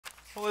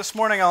Well, this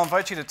morning I'll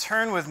invite you to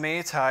turn with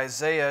me to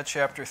Isaiah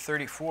chapter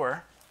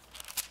 34.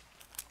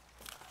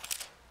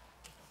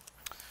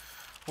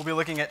 We'll be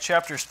looking at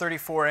chapters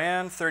 34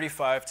 and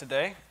 35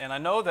 today, and I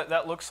know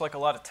that looks like a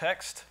lot of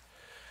text,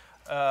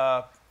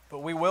 but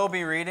we will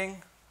be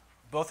reading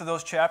both of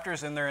those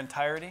chapters in their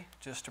entirety,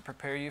 just to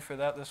prepare you for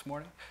that this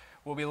morning.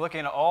 We'll be looking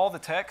at all the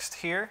text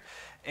here,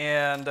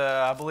 and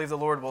I believe the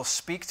Lord will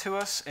speak to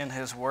us in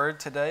His Word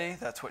today.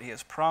 That's what He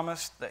has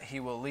promised, that He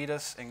will lead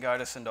us and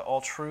guide us into all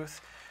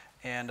truth.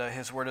 And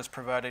His Word is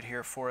provided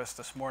here for us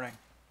this morning.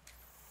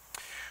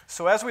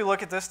 So as we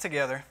look at this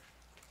together,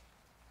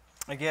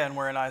 again,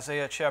 we're in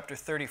Isaiah chapter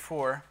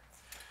 34,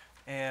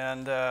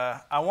 and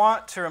I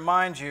want to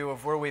remind you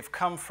of where we've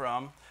come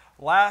from.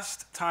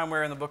 Last time we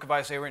were in the book of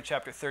Isaiah, we were in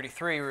chapter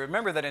 33.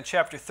 Remember that in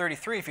chapter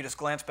 33, if you just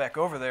glance back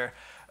over there,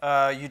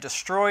 you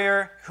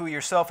destroyer, who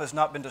yourself has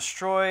not been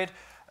destroyed,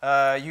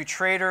 you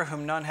traitor,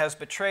 whom none has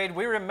betrayed.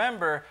 We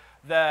remember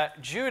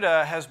that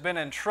Judah has been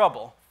in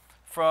trouble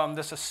from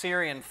this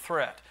Assyrian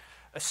threat.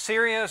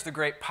 Assyria is the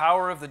great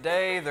power of the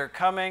day. They're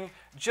coming.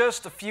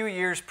 Just a few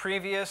years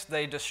previous,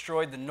 they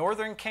destroyed the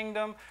northern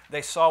kingdom.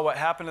 They saw what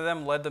happened to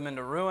them, led them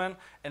into ruin.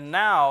 And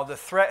now the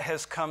threat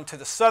has come to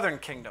the southern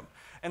kingdom.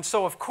 And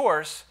so, of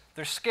course,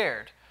 they're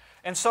scared.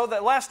 And so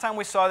that last time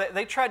we saw that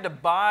they tried to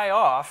buy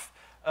off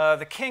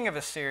the king of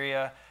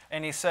Assyria,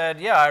 and he said,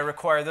 yeah, I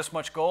require this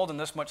much gold and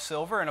this much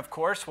silver. And of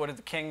course, what did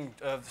the king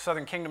of the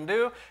southern kingdom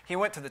do? He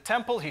went to the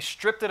temple, he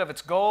stripped it of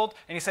its gold,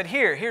 and he said,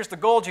 here's the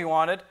gold you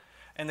wanted.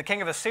 And the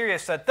king of Assyria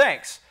said,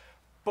 thanks,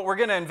 but we're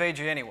going to invade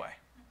you anyway.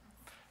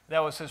 That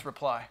was his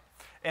reply.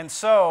 And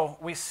so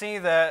we see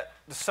that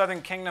the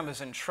southern kingdom is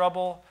in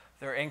trouble.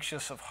 They're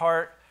anxious of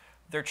heart.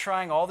 They're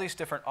trying all these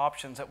different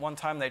options. At one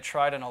time, they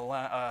tried an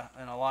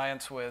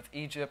alliance with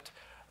Egypt.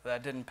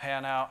 That didn't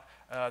pan out.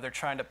 They're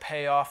trying to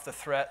pay off the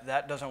threat.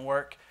 That doesn't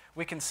work.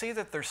 We can see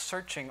that they're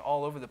searching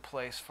all over the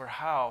place for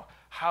how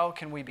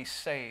can we be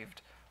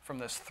saved from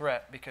this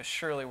threat, because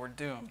surely we're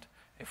doomed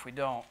if we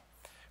don't.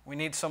 We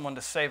need someone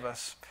to save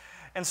us.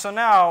 And so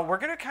now we're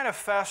going to kind of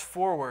fast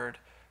forward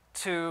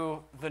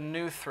to the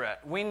new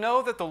threat. We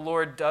know that the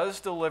Lord does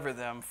deliver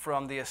them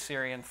from the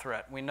Assyrian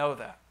threat. We know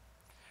that.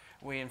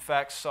 We in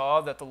fact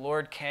saw that the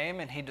Lord came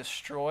and He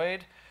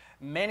destroyed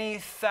many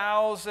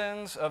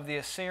thousands of the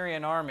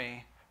Assyrian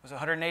army. It was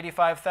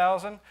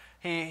 185,000.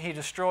 He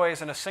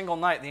destroys in a single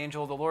night. The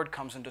angel of the Lord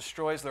comes and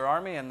destroys their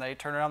army, and they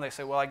turn around and they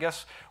say, well, I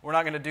guess we're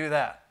not going to do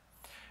that.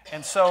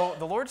 And so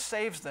the Lord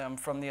saves them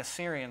from the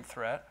Assyrian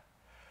threat.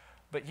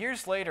 But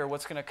years later,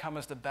 what's going to come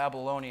is the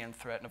Babylonian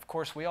threat. And of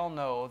course, we all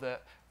know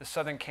that the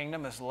southern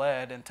kingdom is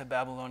led into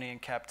Babylonian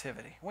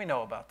captivity. We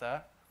know about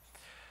that.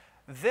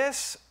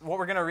 This, what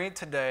we're going to read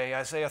today,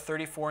 Isaiah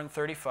 34 and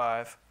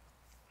 35,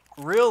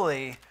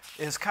 really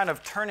is kind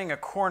of turning a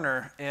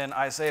corner in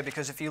Isaiah,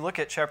 because if you look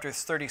at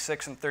chapters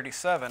 36 and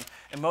 37,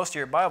 in most of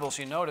your Bibles,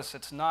 you notice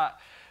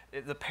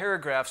the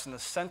paragraphs and the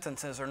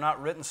sentences are not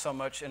written so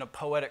much in a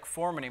poetic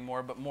form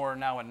anymore, but more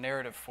now in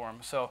narrative form.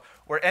 So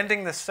we're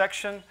ending this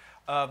section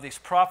of these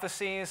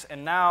prophecies,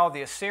 and now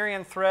the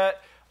Assyrian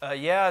threat,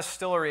 is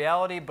still a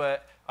reality,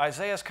 but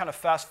Isaiah is kind of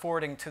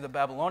fast-forwarding to the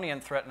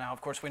Babylonian threat now.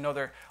 Of course, we know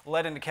they're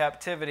led into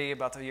captivity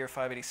about the year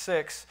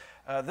 586.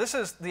 This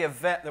is the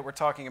event that we're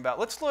talking about.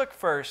 Let's look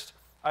first,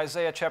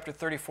 Isaiah chapter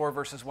 34,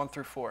 verses 1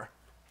 through 4.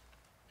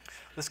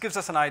 This gives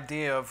us an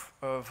idea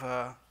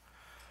of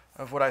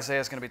what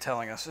Isaiah is going to be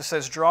telling us. It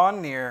says, "Draw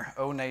near,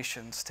 O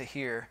nations, to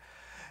hear,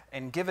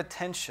 and give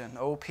attention,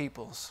 O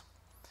peoples.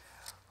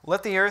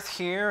 Let the earth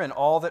hear and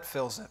all that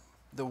fills it,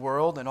 the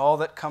world and all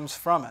that comes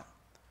from it.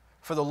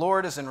 For the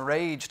Lord is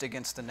enraged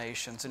against the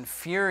nations and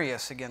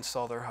furious against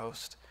all their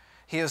host.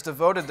 He has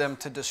devoted them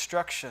to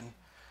destruction.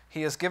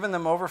 He has given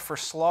them over for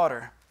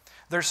slaughter.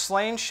 Their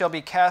slain shall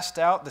be cast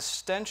out. The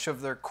stench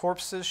of their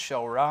corpses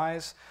shall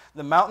rise.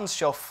 The mountains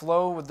shall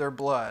flow with their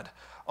blood.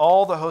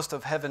 All the host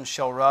of heaven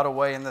shall rot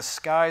away, and the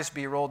skies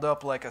be rolled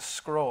up like a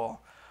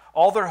scroll.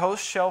 All their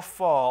hosts shall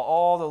fall.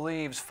 All the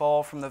leaves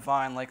fall from the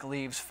vine like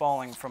leaves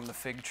falling from the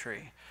fig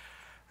tree."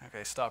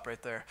 Okay, stop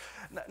right there.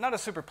 Not a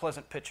super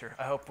pleasant picture.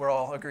 I hope we're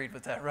all agreed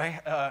with that, right?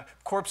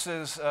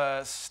 Corpses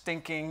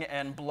stinking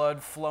and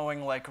blood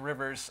flowing like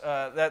rivers.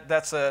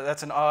 That's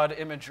an odd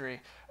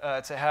imagery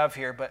to have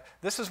here, but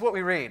this is what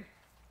we read.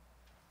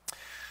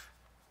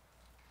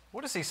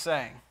 What is he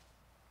saying?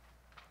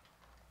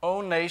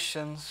 O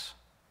nations,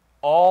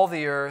 all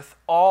the earth,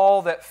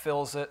 all that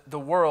fills it, the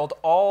world,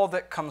 all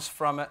that comes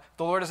from it,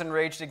 the Lord is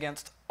enraged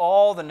against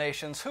all the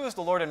nations. Who is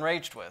the Lord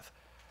enraged with?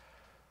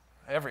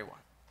 Everyone.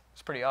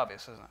 It's pretty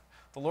obvious, isn't it?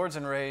 The Lord's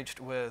enraged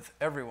with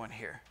everyone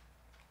here.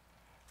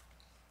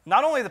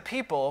 Not only the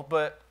people,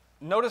 but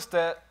notice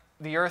that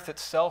the earth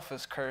itself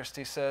is cursed.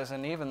 He says,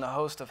 and even the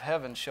host of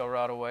heaven shall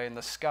rot away, and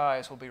the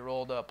skies will be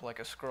rolled up like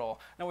a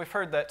scroll. Now, we've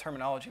heard that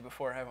terminology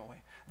before, haven't we?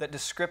 That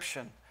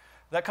description.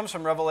 That comes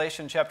from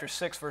Revelation chapter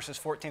 6, verses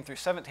 14 through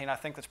 17. I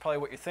think that's probably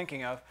what you're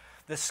thinking of.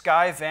 The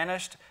sky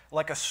vanished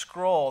like a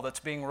scroll that's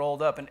being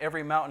rolled up, and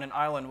every mountain and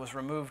island was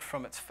removed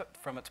from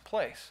its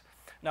place.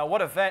 Now,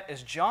 what event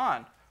is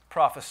John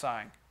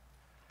prophesying?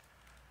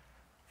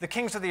 The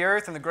kings of the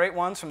earth and the great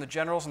ones, from the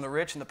generals and the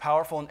rich and the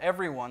powerful and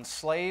everyone,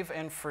 slave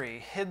and free,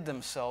 hid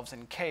themselves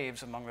in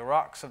caves among the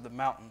rocks of the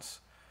mountains,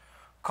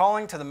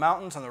 calling to the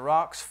mountains and the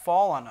rocks,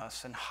 fall on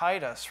us and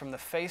hide us from the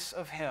face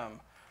of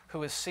him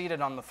who is seated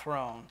on the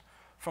throne,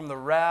 from the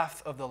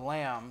wrath of the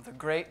Lamb. The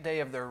great day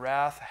of their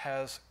wrath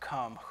has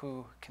come.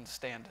 Who can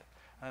stand it?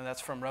 And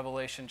that's from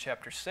Revelation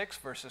chapter 6,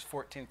 verses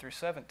 14 through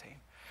 17.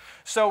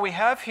 So we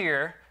have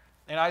here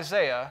in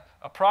Isaiah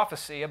a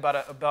prophecy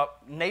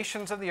about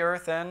nations of the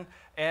earth and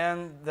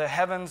the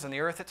heavens and the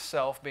earth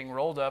itself being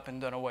rolled up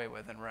and done away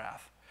with in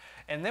wrath.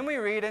 And then we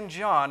read in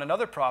John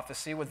another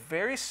prophecy with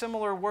very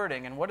similar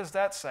wording. And what is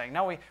that saying?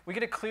 Now we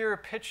get a clearer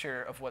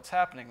picture of what's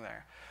happening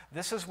there.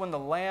 This is when the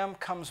Lamb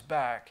comes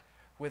back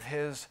with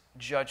his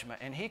judgment.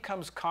 And he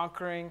comes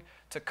conquering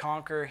to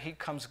conquer. He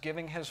comes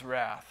giving his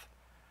wrath.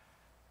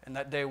 And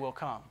that day will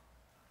come.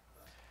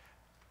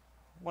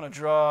 I want to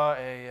draw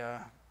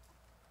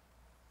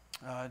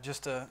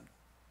just a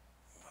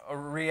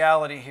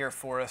reality here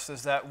for us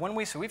is that when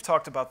we've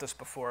talked about this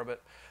before,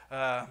 but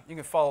you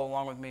can follow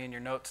along with me in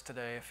your notes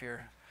today if you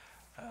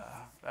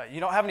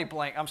don't have any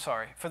blank. I'm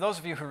sorry. For those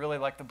of you who really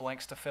like the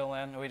blanks to fill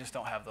in, we just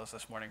don't have those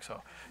this morning,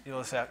 so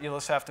you'll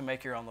just have to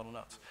make your own little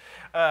notes.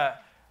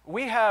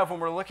 We have,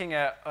 when we're looking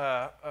at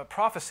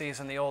prophecies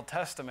in the Old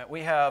Testament,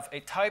 we have a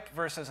type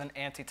versus an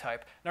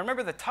antitype. Now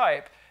remember, the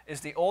type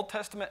is the Old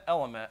Testament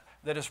element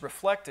that is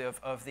reflective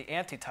of the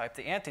antitype.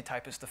 The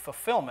antitype is the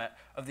fulfillment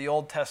of the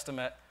Old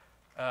Testament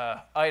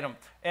item.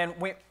 And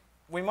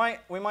we might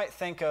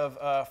think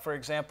of, for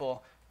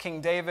example,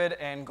 King David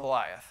and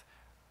Goliath.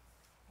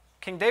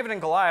 King David and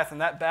Goliath in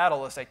that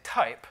battle is a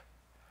type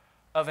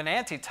of an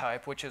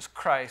antitype, which is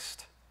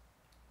Christ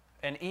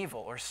and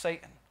evil, or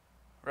Satan,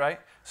 right?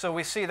 So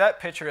we see that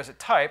picture as a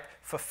type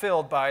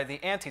fulfilled by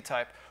the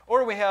antitype.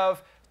 Or we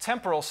have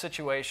temporal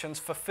situations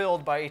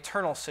fulfilled by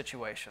eternal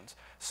situations,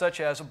 such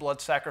as a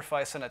blood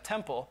sacrifice in a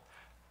temple,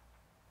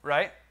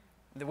 right?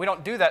 We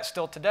don't do that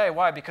still today.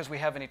 Why? Because we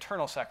have an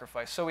eternal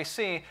sacrifice. So we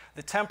see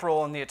the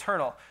temporal and the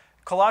eternal.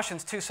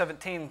 Colossians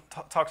 2:17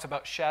 talks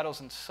about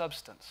shadows and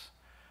substance.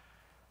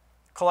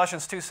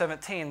 Colossians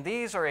 2:17,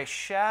 these are a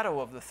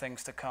shadow of the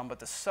things to come, but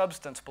the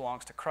substance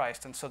belongs to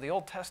Christ. And so the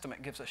Old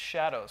Testament gives us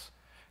shadows,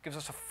 gives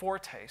us a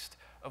foretaste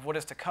of what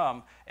is to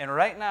come. And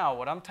right now,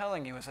 what I'm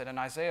telling you is that in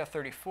Isaiah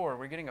 34,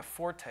 we're getting a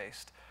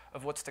foretaste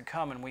of what's to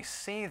come, and we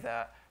see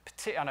that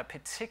on a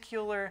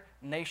particular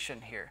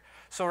nation here.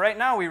 So right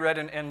now we read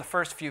in the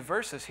first few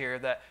verses here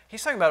that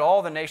he's talking about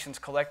all the nations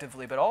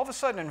collectively, but all of a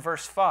sudden in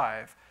verse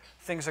 5,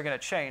 things are going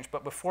to change.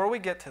 But before we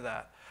get to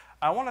that,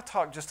 I want to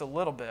talk just a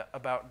little bit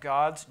about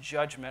God's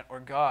judgment,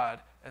 or God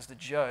as the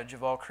judge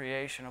of all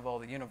creation, of all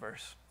the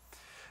universe.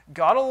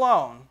 God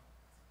alone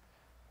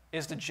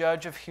is the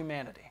judge of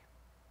humanity.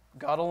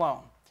 God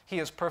alone. He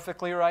is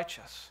perfectly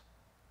righteous.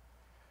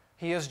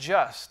 He is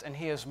just, and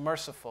he is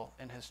merciful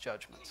in his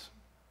judgments.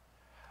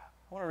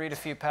 I want to read a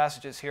few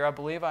passages here. I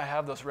believe I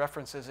have those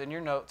references in your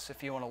notes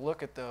if you want to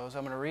look at those.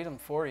 I'm going to read them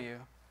for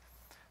you.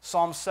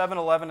 Psalm 7,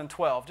 11, and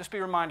 12. Just be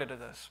reminded of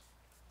this.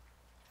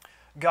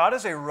 God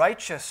is a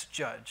righteous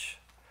judge,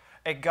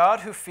 a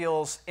God who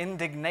feels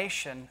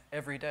indignation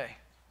every day.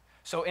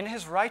 So in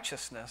his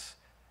righteousness,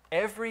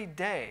 every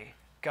day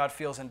God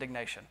feels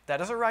indignation.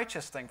 That is a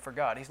righteous thing for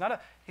God. He's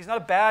not a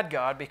bad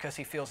God because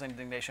he feels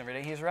indignation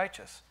every day. He's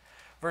righteous.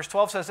 Verse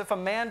 12 says, if a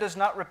man does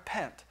not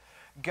repent,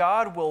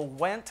 God will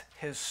whet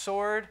his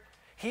sword.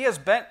 He has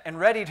bent and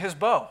readied his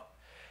bow.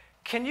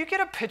 Can you get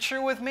a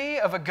picture with me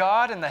of a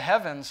God in the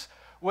heavens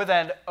with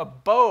a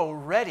bow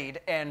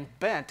readied and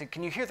bent? And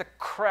can you hear the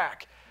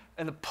crack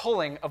and the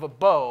pulling of a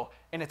bow,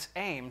 and it's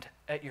aimed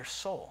at your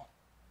soul?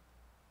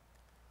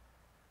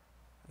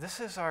 This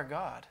is our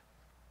God.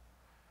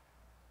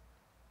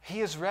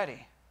 He is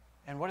ready.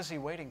 And what is he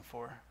waiting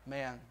for?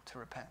 Man to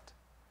repent.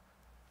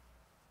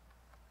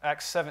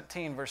 Acts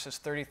 17, verses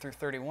 30 through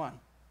 31.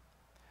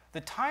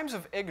 The times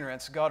of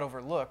ignorance God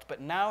overlooked, but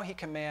now he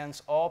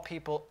commands all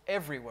people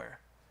everywhere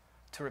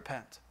to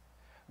repent.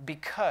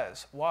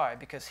 Because, why?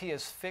 Because he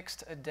has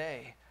fixed a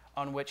day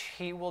on which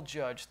he will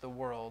judge the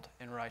world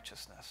in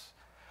righteousness.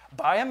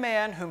 By a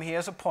man whom he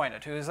has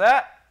appointed. Who is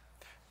that?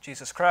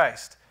 Jesus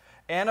Christ.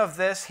 And of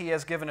this he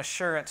has given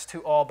assurance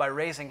to all by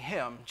raising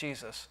him,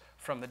 Jesus,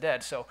 from the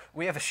dead. So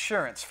we have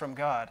assurance from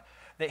God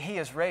that he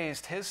has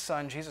raised his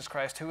Son, Jesus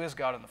Christ, who is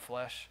God in the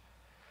flesh.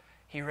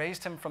 He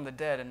raised him from the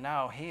dead, and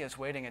now he is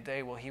waiting a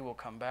day when he will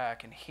come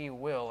back, and he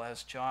will,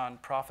 as John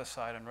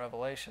prophesied in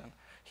Revelation,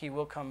 he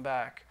will come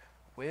back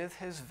with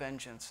his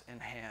vengeance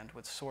in hand,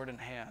 with sword in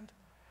hand,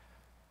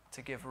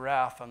 to give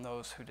wrath on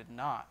those who did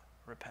not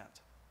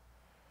repent.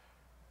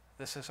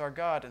 This is our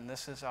God, and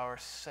this is our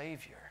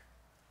Savior.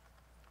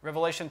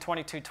 Revelation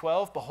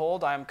 22:12,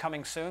 behold, I am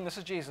coming soon. This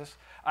is Jesus.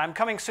 I am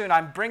coming soon.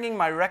 I'm bringing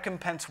my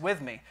recompense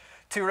with me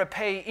to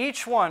repay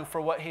each one for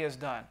what he has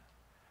done.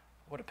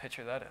 What a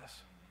picture that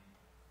is.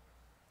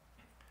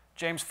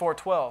 James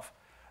 4:12,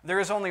 there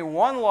is only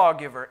one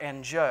lawgiver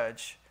and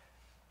judge,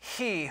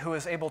 he who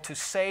is able to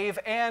save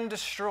and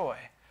destroy.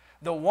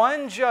 The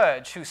one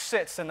judge who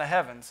sits in the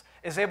heavens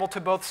is able to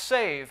both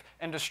save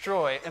and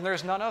destroy, and there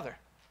is none other.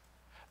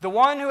 The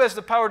one who has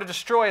the power to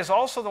destroy is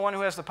also the one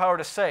who has the power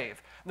to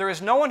save. There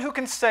is no one who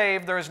can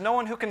save, there is no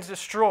one who can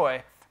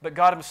destroy, but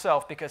God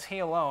himself, because he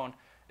alone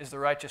is the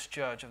righteous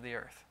judge of the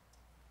earth.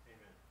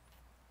 Amen.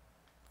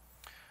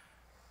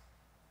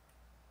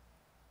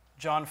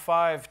 John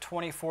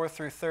 5:24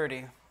 through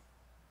 30.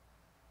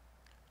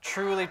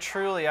 Truly,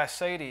 truly, I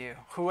say to you,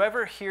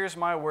 whoever hears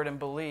my word and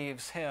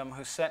believes him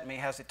who sent me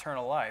has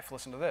eternal life.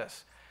 Listen to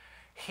this.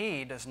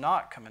 He does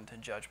not come into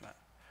judgment,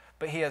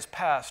 but he has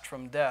passed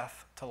from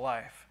death to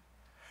life.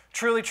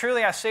 Truly,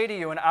 truly, I say to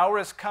you, an hour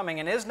is coming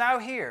and is now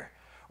here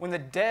when the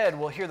dead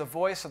will hear the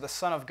voice of the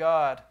Son of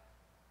God,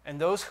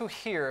 and those who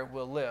hear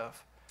will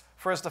live.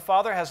 For as the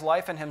Father has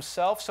life in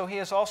himself, so he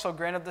has also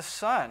granted the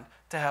Son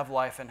to have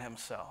life in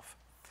himself.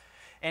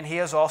 And he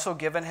has also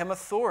given him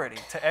authority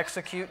to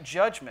execute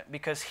judgment,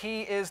 because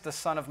he is the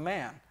Son of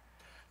Man.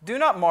 Do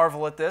not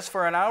marvel at this,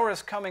 for an hour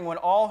is coming when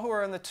all who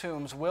are in the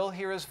tombs will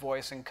hear his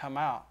voice and come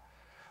out.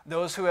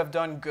 Those who have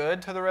done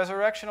good to the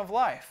resurrection of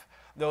life,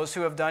 those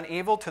who have done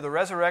evil to the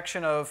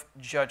resurrection of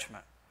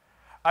judgment.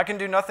 I can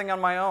do nothing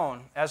on my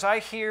own. As I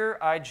hear,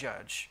 I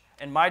judge,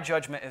 and my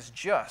judgment is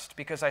just,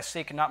 because I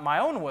seek not my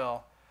own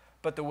will,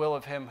 but the will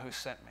of him who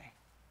sent me.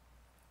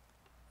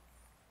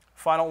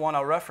 Final one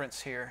I'll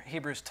reference here,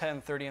 Hebrews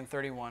 10:30 and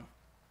 31.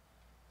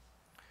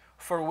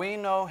 For we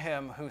know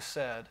him who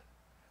said,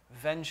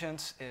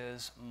 vengeance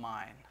is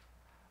mine,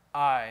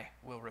 I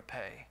will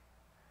repay.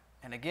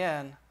 And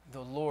again,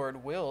 the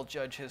Lord will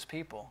judge his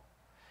people.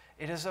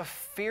 It is a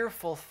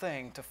fearful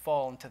thing to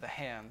fall into the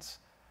hands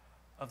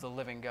of the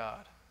living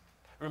God.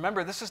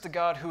 Remember, this is the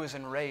God who is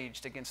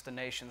enraged against the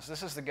nations.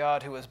 This is the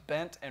God who has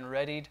bent and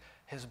readied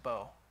his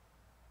bow.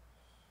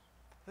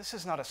 This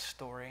is not a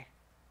story.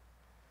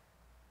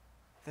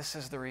 This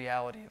is the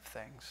reality of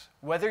things.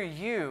 Whether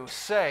you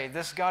say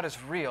this God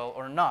is real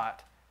or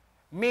not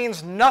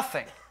means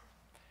nothing.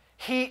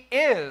 He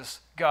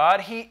is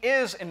God. He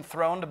is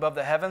enthroned above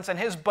the heavens, and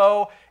his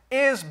bow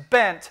is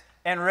bent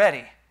and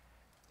ready,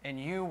 and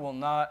you will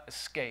not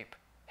escape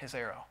his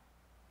arrow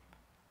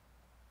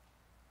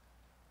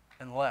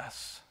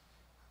unless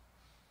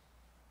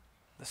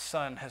the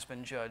Son has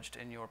been judged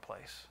in your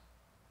place.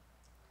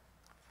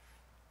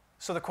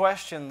 So the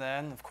question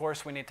then, of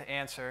course, we need to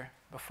answer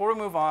before we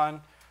move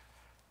on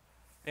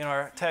in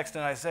our text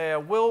in Isaiah,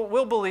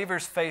 will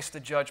believers face the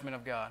judgment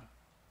of God?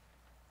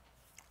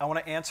 I want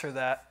to answer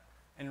that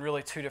in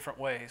really two different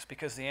ways,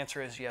 because the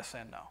answer is yes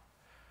and no.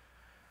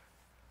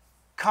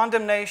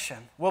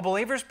 Condemnation. Will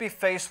believers be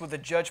faced with the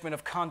judgment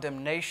of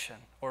condemnation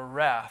or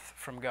wrath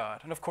from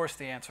God? And of course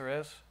the answer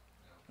is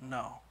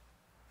no.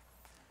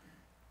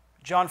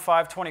 John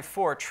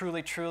 5:24,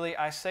 truly, truly,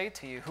 I say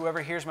to you,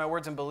 whoever hears my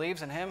words and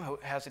believes in him who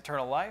has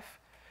eternal life,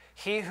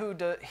 he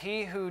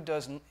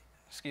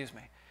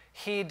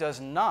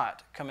does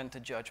not come into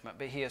judgment,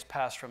 but he has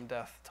passed from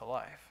death to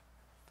life.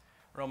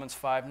 Romans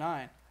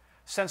 5:9,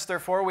 since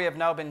therefore we have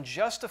now been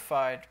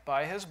justified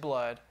by his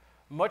blood,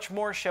 much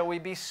more shall we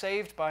be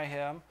saved by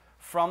him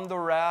from the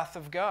wrath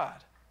of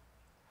God.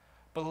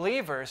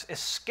 Believers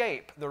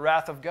escape the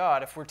wrath of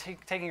God. If we're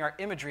taking our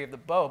imagery of the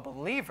bow,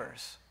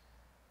 believers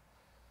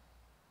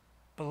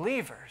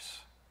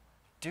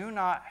do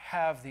not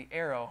have the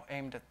arrow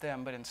aimed at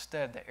them, but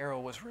instead the arrow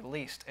was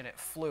released and it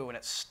flew and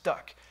it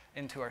stuck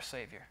into our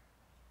Savior.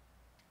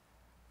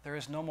 There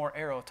is no more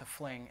arrow to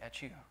fling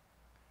at you.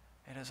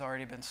 It has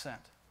already been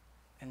sent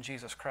in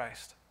Jesus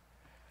Christ.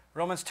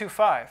 Romans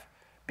 2:5,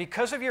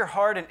 because of your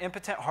hard and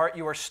impotent heart,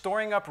 you are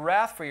storing up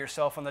wrath for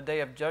yourself on the day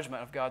of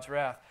judgment of God's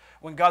wrath,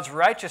 when God's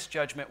righteous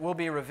judgment will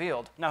be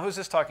revealed. Now, who's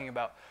this talking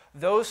about?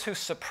 Those who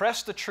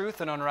suppress the truth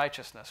in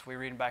unrighteousness. We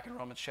read back in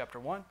Romans chapter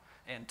 1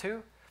 and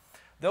 2.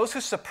 Those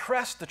who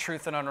suppress the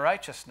truth in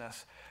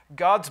unrighteousness,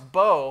 God's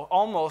bow,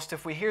 almost,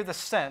 if we hear the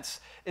sense,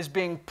 is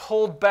being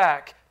pulled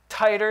back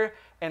tighter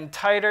and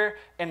tighter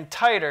and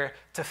tighter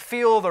to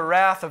feel the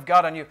wrath of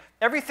God on you.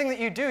 Everything that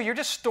you do, you're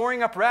just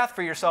storing up wrath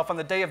for yourself on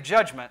the day of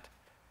judgment,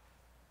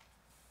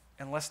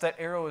 unless that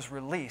arrow is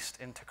released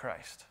into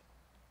Christ.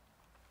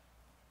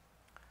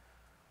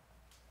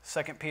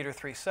 2 Peter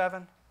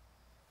 3:7,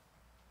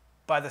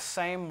 by the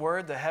same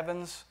word, the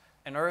heavens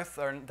and earth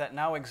that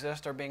now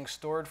exist are being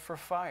stored for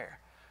fire,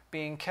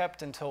 being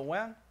kept until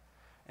when?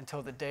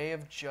 Until the day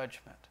of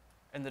judgment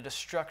and the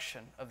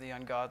destruction of the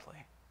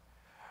ungodly.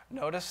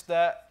 Notice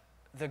that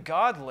the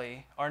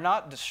godly are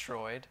not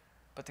destroyed,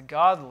 but the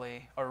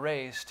godly are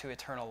raised to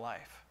eternal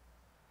life.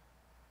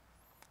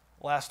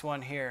 Last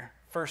one here,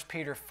 1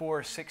 Peter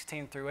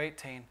 4:16 through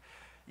 18.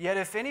 Yet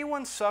if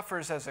anyone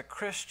suffers as a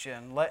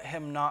Christian, let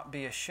him not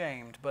be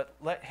ashamed, but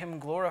let him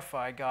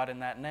glorify God in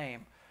that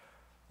name.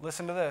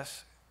 Listen to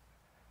this.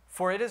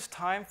 For it is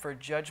time for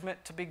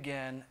judgment to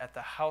begin at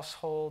the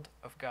household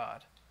of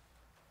God.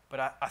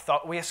 But I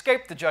thought we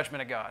escaped the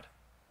judgment of God.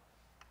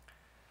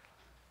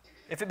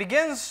 If it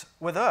begins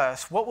with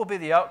us, what will be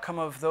the outcome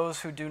of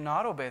those who do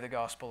not obey the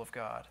gospel of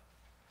God?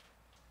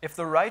 If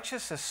the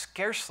righteous is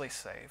scarcely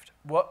saved,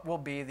 what will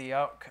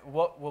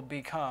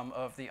become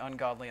of the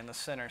ungodly and the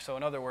sinner? So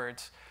in other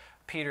words,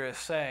 Peter is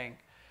saying,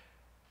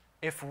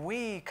 if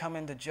we come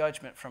into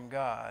judgment from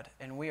God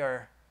and we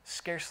are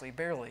scarcely,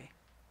 barely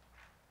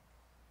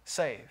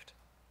saved,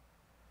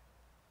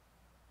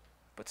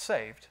 but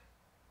saved,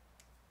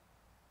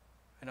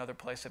 another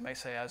place it may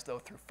say as though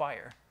through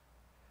fire,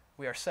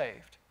 we are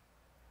saved.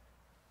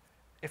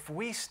 If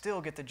we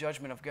still get the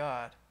judgment of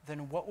God,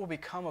 then what will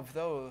become of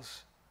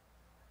those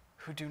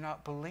who do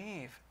not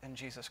believe in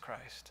Jesus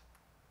Christ?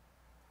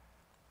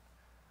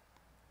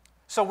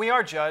 So we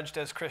are judged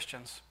as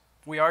Christians.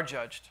 We are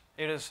judged.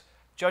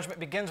 Judgment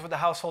begins with the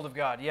household of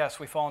God. Yes,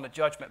 we fall into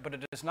judgment, but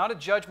it is not a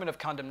judgment of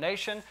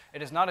condemnation.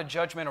 It is not a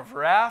judgment of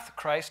wrath.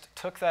 Christ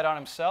took that on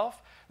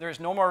himself. There is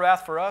no more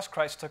wrath for us.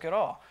 Christ took it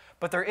all.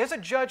 But there is a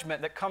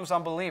judgment that comes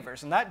on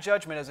believers, and that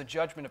judgment is a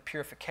judgment of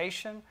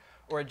purification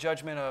or a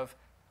judgment of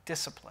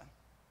discipline.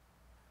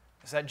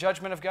 Is that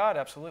judgment of God?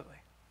 Absolutely.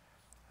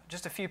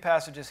 Just a few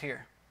passages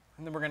here,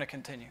 and then we're going to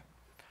continue.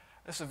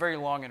 This is a very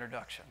long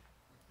introduction.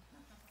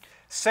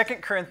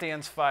 2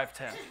 Corinthians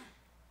 5:10.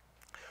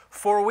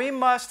 For we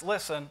must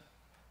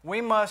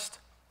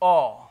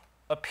all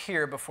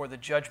appear before the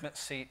judgment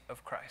seat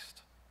of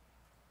Christ.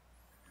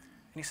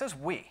 And he says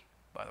we,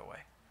 by the way.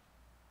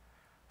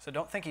 So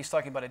don't think he's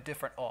talking about a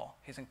different all.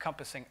 He's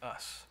encompassing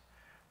us.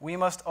 We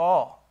must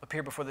all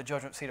appear before the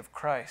judgment seat of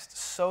Christ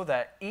so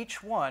that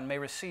each one may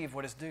receive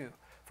what is due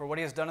for what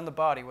he has done in the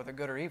body, whether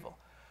good or evil.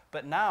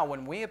 But now,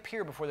 when we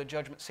appear before the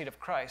judgment seat of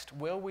Christ,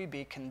 will we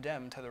be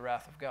condemned to the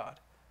wrath of God?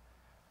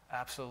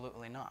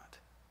 Absolutely not.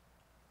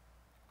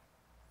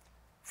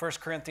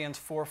 1 Corinthians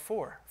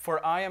 4:4.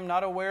 For I am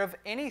not aware of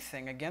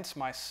anything against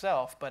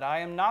myself, but I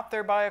am not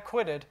thereby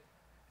acquitted.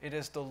 It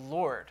is the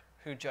Lord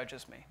who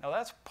judges me. Now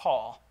that's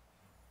Paul.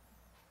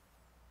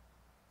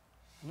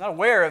 I'm not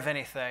aware of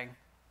anything,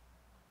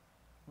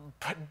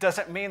 but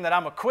doesn't mean that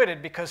I'm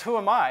acquitted, because who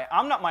am I?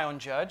 I'm not my own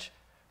judge.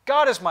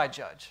 God is my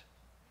judge.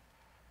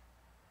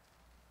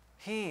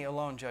 He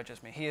alone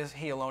judges me.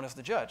 He alone is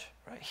the judge,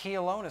 right? He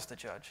alone is the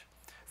judge.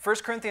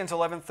 1 Corinthians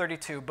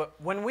 11:32, but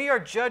when we are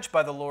judged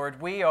by the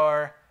Lord, we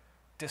are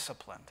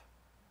disciplined.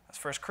 That's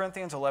 1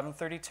 Corinthians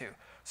 11:32,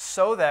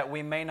 so that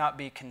we may not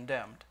be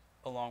condemned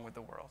along with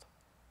the world.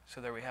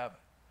 So there we have it.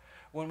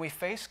 When we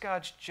face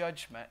God's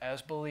judgment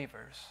as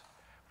believers,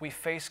 we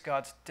face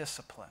God's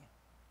discipline.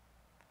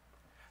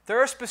 There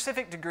are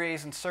specific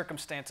degrees and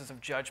circumstances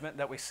of judgment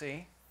that we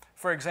see.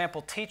 For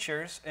example,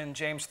 teachers in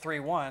James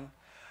 3:1,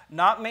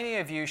 not many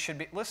of you should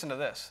be, listen to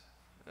this.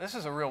 This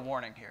is a real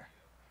warning here.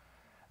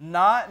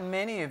 Not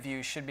many of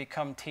you should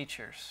become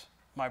teachers,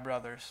 my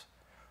brothers,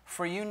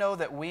 for you know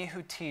that we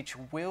who teach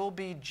will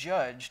be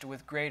judged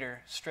with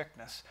greater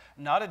strictness.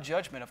 Not a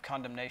judgment of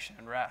condemnation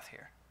and wrath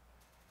here,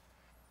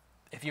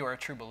 if you are a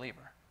true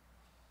believer,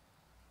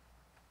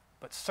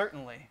 but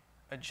certainly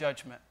a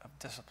judgment of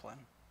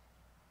discipline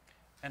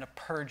and a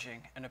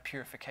purging and a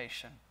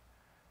purification.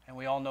 And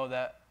we all know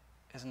that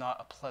is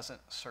not a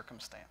pleasant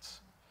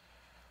circumstance.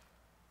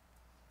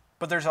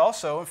 But there's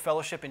also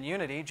fellowship and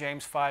unity,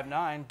 James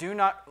 5:9. Do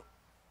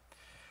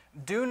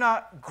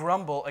not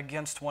grumble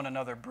against one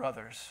another,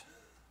 brothers.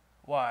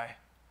 Why?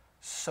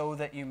 So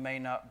that you may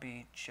not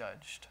be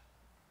judged.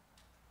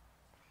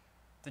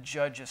 The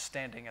judge is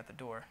standing at the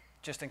door.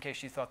 Just in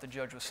case you thought the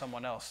judge was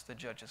someone else, the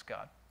judge is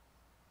God.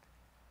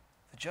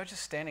 The judge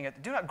is standing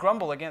at, do not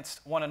grumble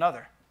against one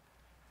another.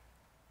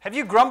 Have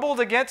you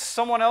grumbled against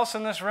someone else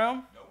in this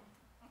room? No.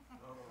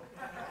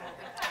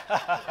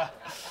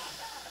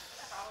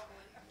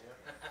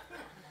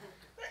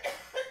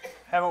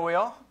 Haven't we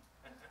all?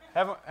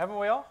 Haven't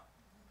we all?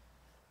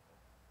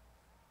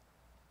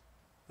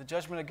 The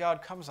judgment of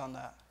God comes on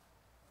that.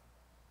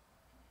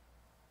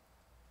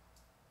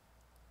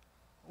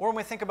 Or when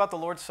we think about the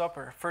Lord's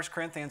Supper, 1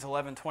 Corinthians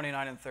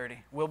 11:29 and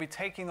 30. We'll be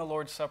taking the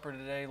Lord's Supper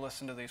today.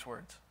 Listen to these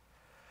words.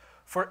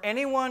 For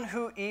anyone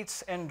who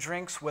eats and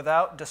drinks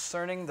without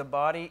discerning the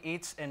body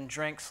eats and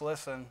drinks,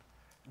 listen,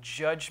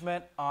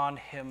 judgment on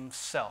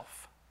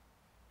himself.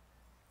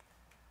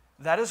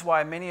 That is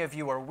why many of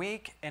you are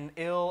weak and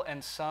ill,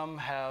 and some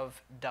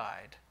have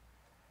died.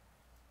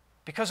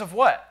 Because of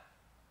what?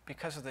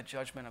 Because of the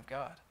judgment of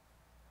God.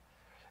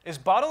 Is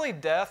bodily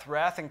death,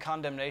 wrath, and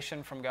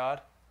condemnation from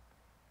God?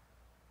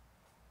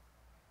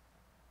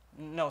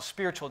 No,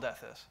 spiritual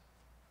death is.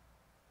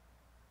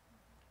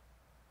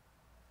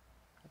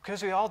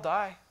 Because we all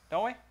die,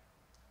 don't we?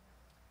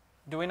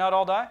 Do we not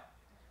all die?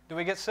 Do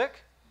we get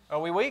sick? Are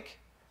we weak?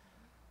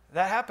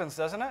 That happens,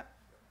 doesn't it?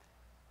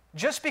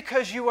 Just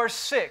because you are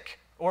sick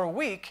or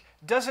weak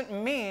doesn't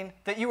mean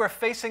that you are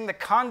facing the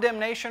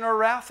condemnation or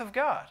wrath of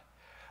God.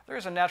 There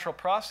is a natural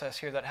process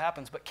here that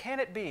happens, but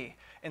can it be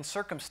in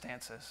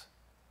circumstances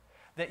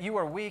that you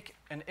are weak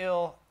and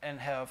ill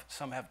and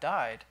some have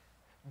died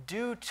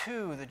due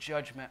to the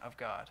judgment of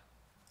God?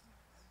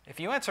 If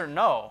you answer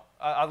no,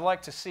 I'd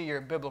like to see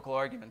your biblical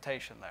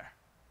argumentation there,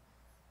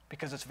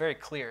 because it's very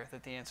clear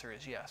that the answer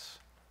is yes.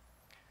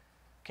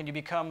 Can you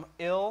become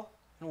ill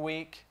and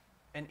weak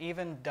and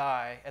even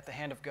die at the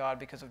hand of God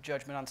because of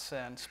judgment on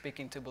sin,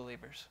 speaking to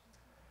believers?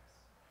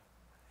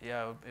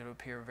 Yeah, it would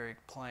appear very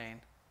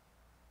plain.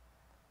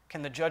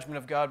 Can the judgment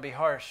of God be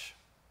harsh?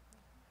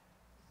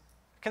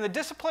 Can the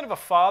discipline of a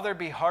father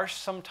be harsh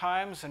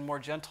sometimes and more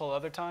gentle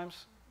other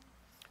times?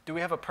 Do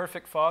we have a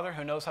perfect father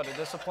who knows how to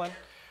discipline?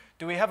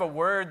 Do we have a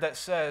word that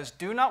says,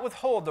 do not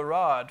withhold the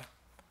rod,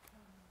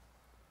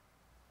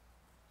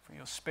 for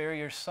you'll spare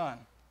your son?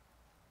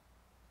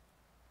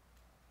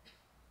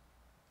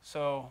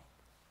 So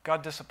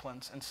God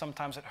disciplines, and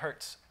sometimes it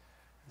hurts,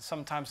 and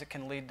sometimes it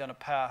can lead down a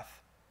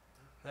path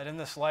that in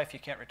this life you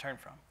can't return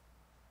from.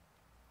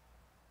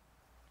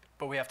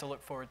 But we have to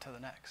look forward to the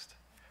next,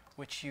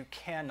 which you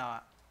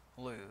cannot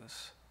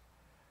lose.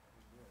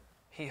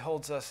 He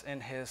holds us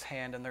in his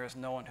hand, and there is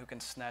no one who can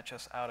snatch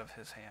us out of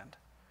his hand.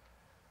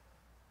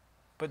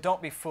 But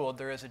don't be fooled,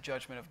 there is a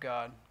judgment of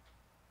God.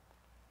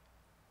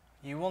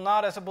 You will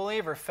not, as a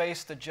believer,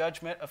 face the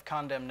judgment of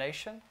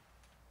condemnation,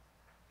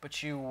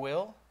 but you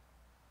will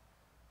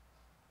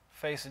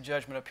face the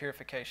judgment of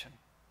purification.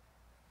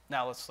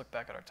 Now let's look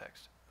back at our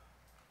text.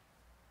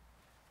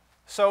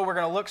 So we're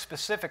going to look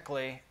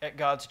specifically at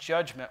God's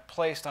judgment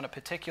placed on a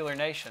particular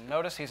nation.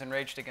 Notice he's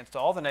enraged against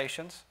all the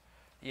nations,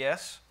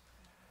 yes.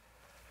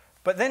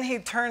 But then he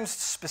turns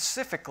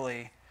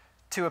specifically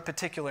to a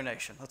particular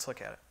nation. Let's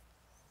look at it.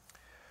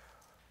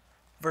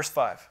 Verse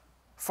 5.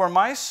 For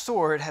my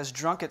sword has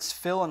drunk its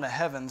fill in the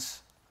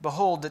heavens.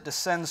 Behold, it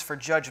descends for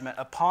judgment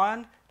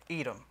upon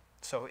Edom.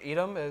 So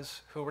Edom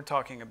is who we're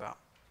talking about.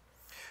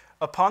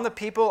 Upon the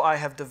people I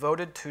have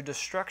devoted to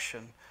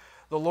destruction.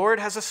 The Lord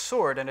has a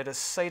sword, and it is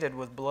sated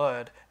with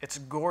blood. It's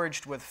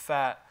gorged with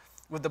fat,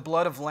 with the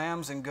blood of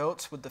lambs and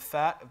goats, with the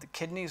fat of the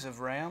kidneys of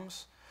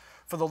rams.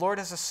 For the Lord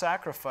has a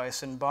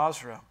sacrifice in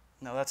Bozrah.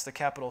 Now that's the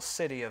capital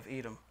city of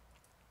Edom.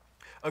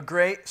 A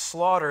great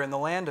slaughter in the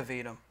land of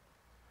Edom.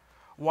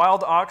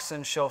 Wild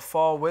oxen shall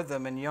fall with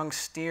them, and young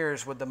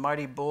steers with the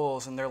mighty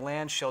bulls, and their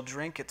land shall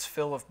drink its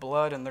fill of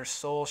blood, and their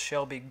soul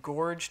shall be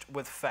gorged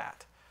with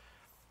fat.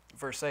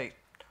 Verse 8.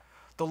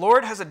 The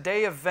Lord has a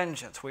day of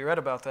vengeance. We read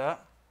about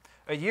that.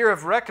 A year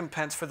of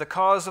recompense for the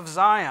cause of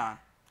Zion.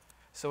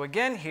 So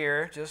again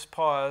here, just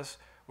pause,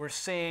 we're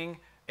seeing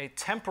a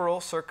temporal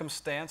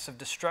circumstance of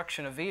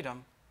destruction of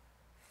Edom.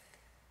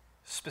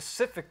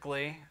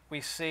 Specifically,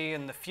 we see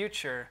in the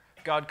future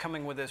God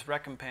coming with his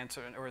recompense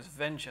or his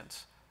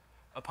vengeance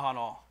upon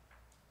all.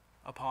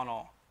 Upon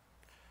all.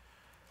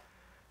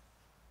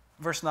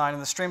 Verse 9,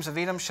 and the streams of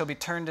Edom shall be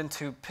turned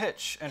into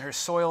pitch, and her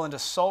soil into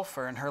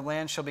sulfur, and her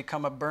land shall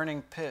become a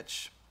burning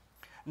pitch.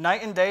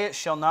 Night and day it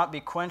shall not be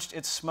quenched,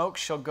 its smoke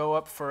shall go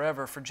up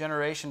forever. For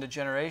generation to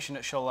generation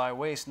it shall lie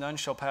waste, none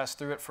shall pass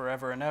through it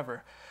forever and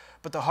ever.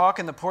 But the hawk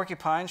and the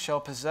porcupine shall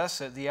possess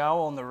it, the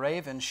owl and the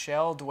raven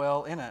shall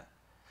dwell in it.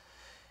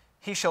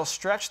 He shall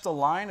stretch the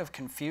line of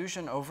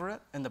confusion over it,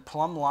 and the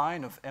plumb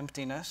line of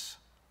emptiness.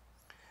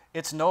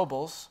 Its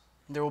nobles,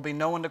 there will be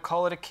no one to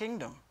call it a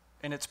kingdom,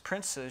 and its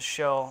princes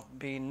shall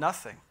be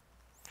nothing.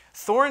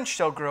 Thorns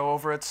shall grow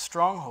over its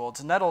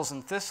strongholds, nettles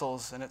and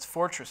thistles in its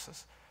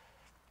fortresses.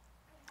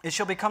 It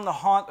shall become the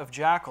haunt of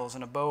jackals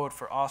and abode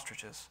for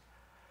ostriches.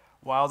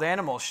 Wild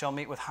animals shall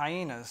meet with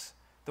hyenas.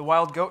 The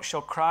wild goat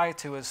shall cry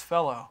to his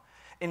fellow.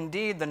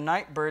 Indeed, the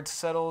night bird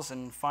settles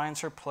and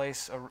finds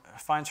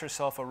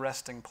herself a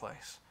resting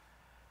place.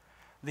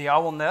 The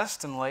owl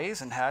nests and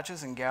lays and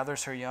hatches and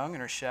gathers her young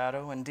in her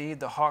shadow. Indeed,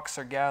 the hawks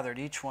are gathered,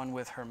 each one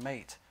with her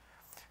mate.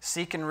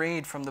 Seek and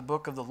read from the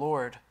book of the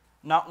Lord.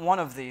 Not one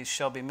of these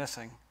shall be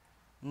missing.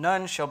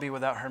 None shall be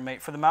without her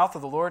mate. For the mouth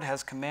of the Lord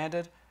has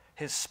commanded,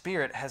 his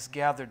spirit has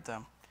gathered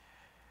them.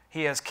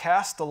 He has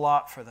cast the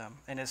lot for them,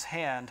 and his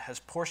hand has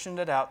portioned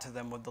it out to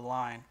them with the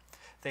line.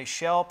 They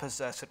shall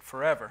possess it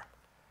forever.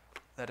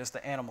 That is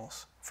the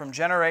animals. From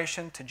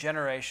generation to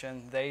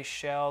generation, they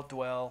shall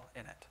dwell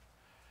in it.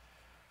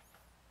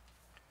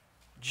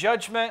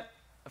 Judgment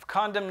of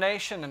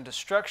condemnation and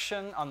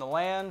destruction on the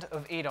land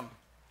of Edom.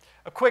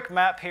 A quick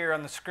map here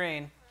on the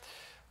screen.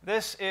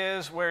 This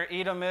is where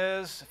Edom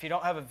is. If you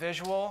don't have a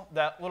visual,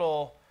 that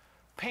little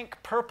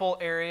pink-purple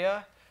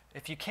area,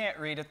 if you can't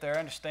read it there,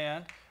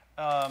 understand,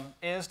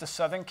 is the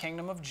southern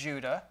kingdom of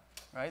Judah.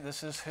 Right?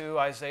 This is who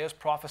Isaiah is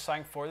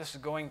prophesying for. This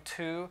is going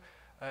to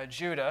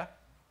Judah.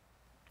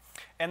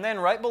 And then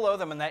right below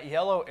them in that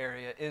yellow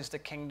area is the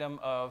kingdom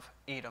of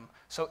Edom.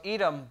 So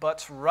Edom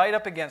butts right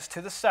up against,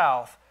 to the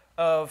south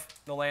of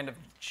the land of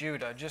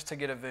Judah, just to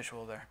get a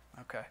visual there.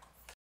 Okay.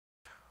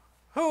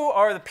 Who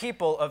are the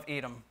people of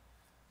Edom?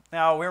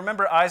 Now, we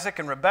remember Isaac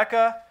and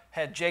Rebekah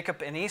had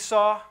Jacob and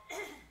Esau.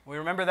 We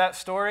remember that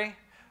story?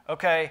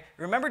 Okay,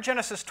 remember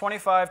Genesis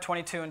 25,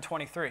 22, and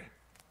 23. It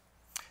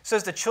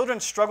says, the children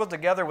struggled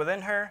together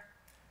within her.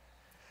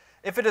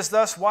 If it is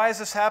thus, why is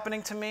this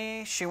happening to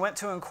me? She went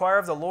to inquire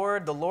of the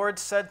Lord. The Lord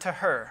said to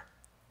her,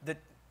 the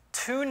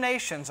two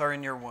nations are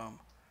in your womb.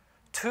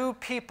 Two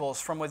peoples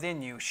from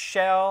within you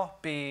shall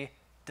be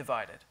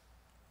divided.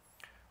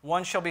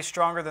 One shall be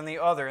stronger than the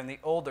other, and the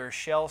older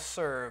shall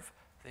serve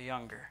the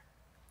younger.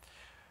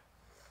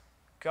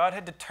 God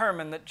had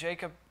determined that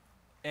Jacob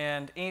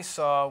and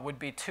Esau would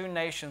be two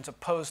nations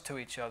opposed to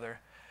each other.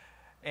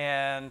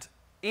 And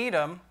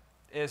Edom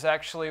is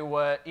actually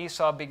what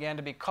Esau began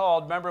to be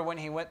called. Remember when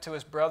he went to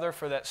his brother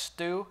for that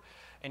stew,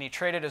 and he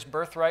traded his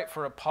birthright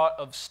for a pot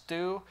of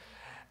stew?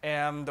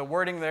 And the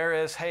wording there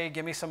is, hey,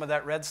 give me some of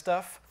that red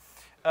stuff.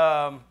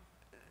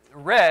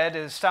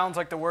 Red sounds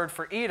like the word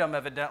for Edom,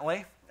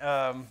 evidently.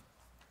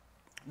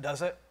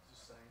 Does it?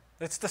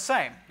 It's the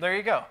same. There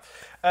you go.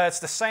 It's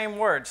the same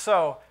word.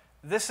 So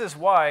this is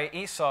why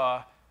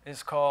Esau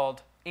is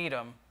called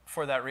Edom,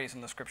 for that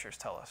reason the scriptures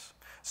tell us.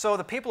 So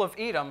the people of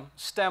Edom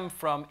stem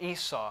from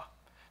Esau.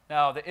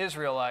 Now the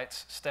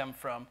Israelites stem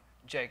from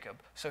Jacob.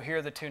 So here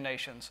are the two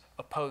nations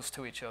opposed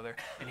to each other.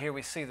 And here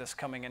we see this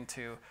coming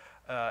into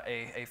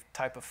a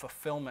type of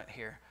fulfillment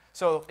here.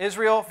 So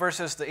Israel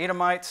versus the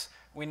Edomites,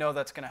 we know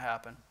that's going to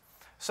happen.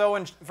 So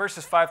in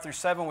verses 5 through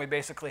 7, we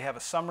basically have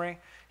a summary.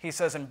 He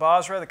says, in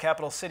Bozrah, the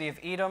capital city of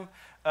Edom,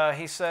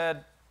 he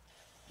said,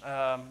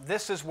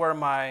 this is where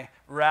my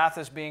wrath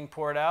is being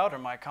poured out, or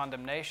my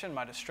condemnation,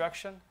 my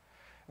destruction.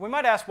 We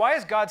might ask, why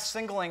is God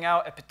singling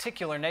out a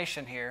particular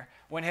nation here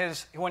when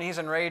he's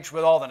enraged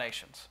with all the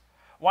nations?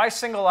 Why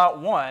single out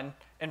one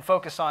and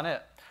focus on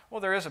it? Well,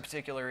 there is a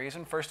particular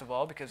reason. First of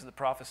all, because of the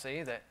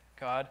prophecy that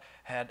God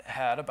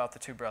had about the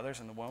two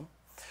brothers in the womb.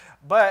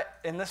 But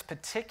in this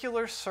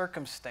particular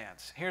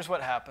circumstance, here's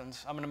what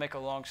happens. I'm going to make a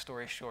long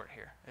story short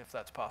here, if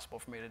that's possible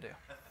for me to do.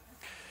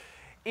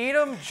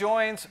 Edom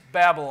joins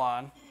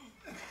Babylon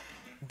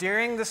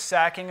during the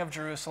sacking of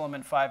Jerusalem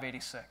in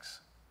 586.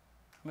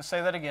 I'm going to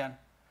say that again.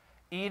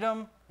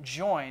 Edom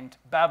joined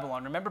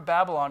Babylon. Remember,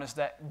 Babylon is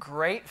that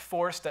great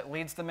force that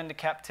leads them into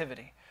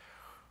captivity.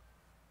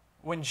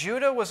 When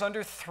Judah was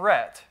under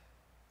threat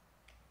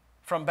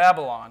from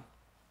Babylon,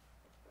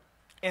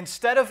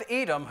 instead of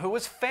Edom, who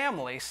was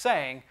family,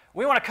 saying,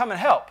 we want to come and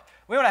help.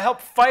 We want to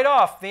help fight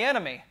off the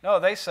enemy. No,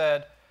 they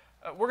said,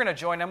 we're going to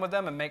join in with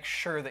them and make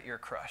sure that you're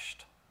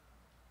crushed.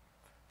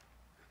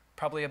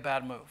 Probably a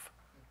bad move.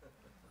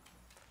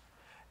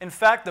 In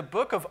fact, the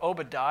book of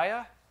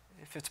Obadiah,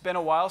 if it's been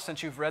a while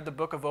since you've read the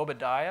book of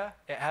Obadiah,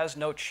 it has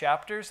no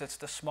chapters. It's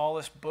the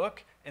smallest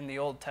book in the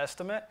Old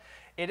Testament.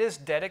 It is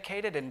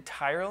dedicated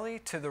entirely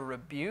to the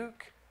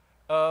rebuke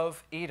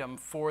of Edom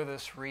for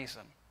this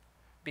reason,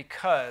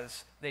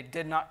 because they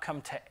did not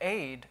come to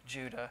aid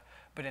Judah,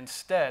 but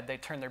instead they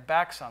turned their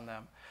backs on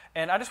them.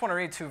 And I just want to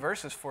read two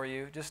verses for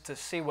you just to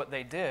see what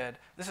they did.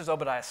 This is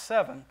Obadiah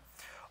 7.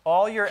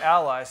 All your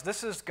allies,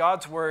 this is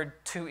God's word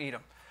to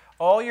Edom.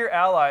 All your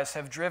allies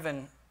have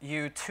driven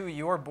you to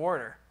your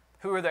border.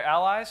 Who are their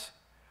allies?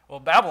 Well,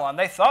 Babylon,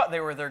 they thought they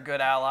were their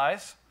good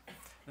allies.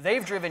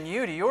 They've driven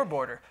you to your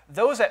border.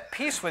 Those at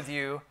peace with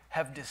you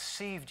have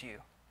deceived you,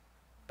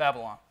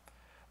 Babylon.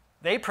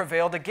 They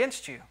prevailed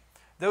against you.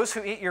 Those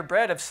who eat your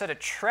bread have set a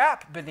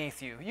trap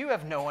beneath you. You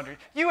have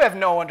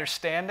no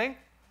understanding.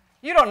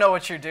 You don't know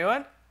what you're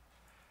doing.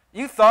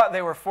 You thought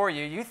they were for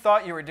you. You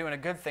thought you were doing a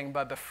good thing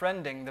by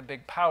befriending the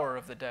big power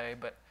of the day,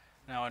 but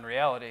now in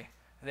reality,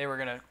 they were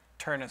going to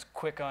turn as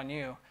quick on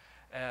you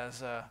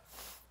as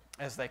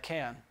they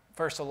can.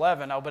 Verse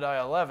 11,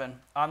 Obadiah 11,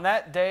 on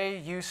that day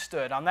you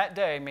stood. On that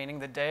day, meaning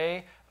the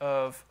day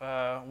of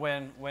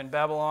when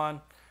Babylon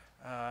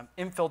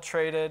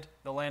infiltrated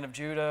the land of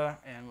Judah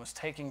and was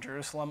taking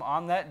Jerusalem,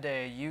 on that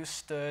day you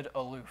stood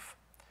aloof.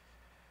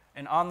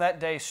 And on that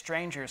day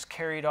strangers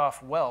carried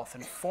off wealth,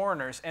 and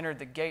foreigners entered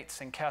the gates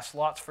and cast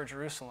lots for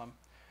Jerusalem,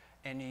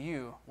 and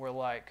you were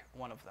like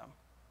one of them.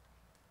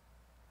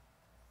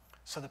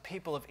 So the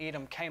people of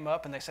Edom came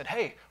up and they said,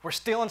 hey, we're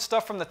stealing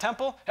stuff from the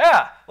temple?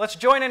 Yeah, let's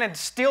join in and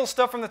steal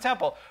stuff from the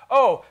temple.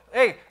 Oh,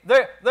 hey,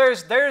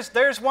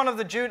 there's one of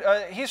the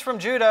Judah, he's from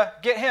Judah,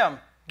 get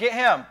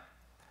him.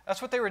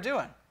 That's what they were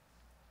doing. I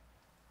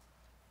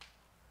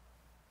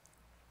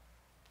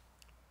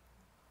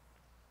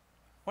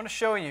want to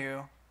show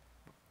you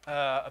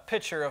a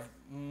picture of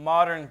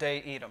modern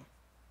day Edom.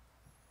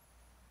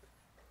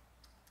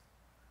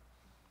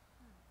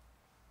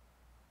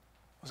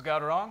 Was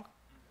God wrong?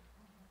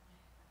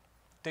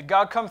 Did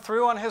God come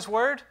through on his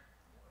word?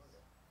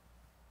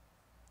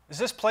 Is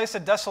this place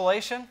a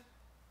desolation?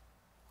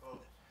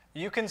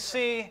 You can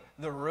see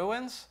the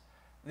ruins.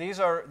 These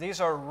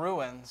are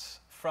ruins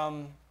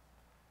from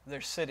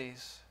their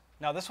cities.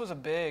 Now this was a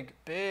big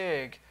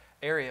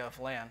area of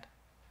land.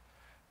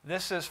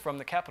 This is from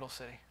the capital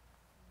city.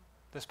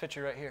 This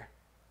picture right here,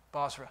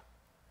 Bozrah.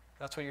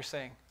 That's what you're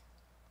seeing.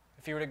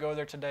 If you were to go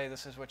there today,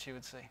 this is what you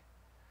would see.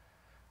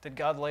 Did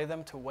God lay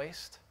them to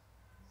waste?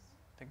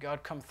 Did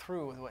God come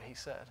through with what he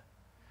said?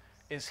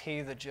 Is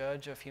he the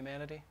judge of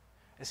humanity?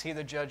 Is he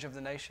the judge of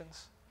the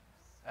nations?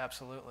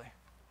 Absolutely.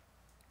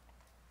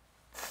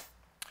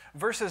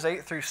 Verses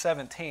 8 through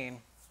 17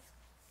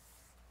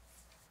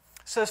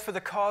 says, for the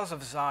cause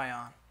of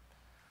Zion.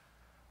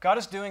 God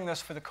is doing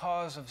this for the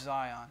cause of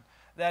Zion.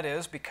 That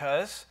is,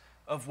 because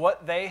of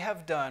what they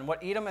have done,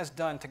 what Edom has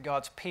done to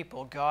God's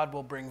people, God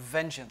will bring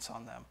vengeance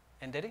on them.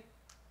 And did he?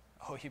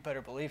 Oh, you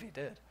better believe he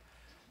did.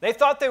 They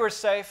thought they were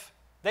safe.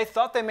 They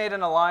thought they made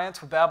an alliance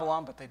with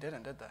Babylon, but they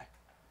didn't, did they?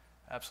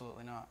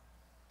 Absolutely not.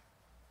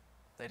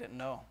 They didn't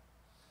know.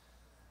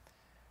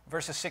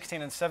 Verses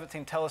 16 and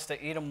 17 tell us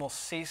that Edom will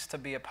cease to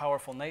be a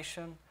powerful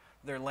nation.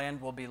 Their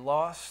land will be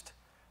lost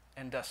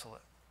and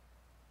desolate.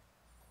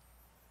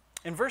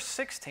 In verse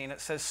 16, it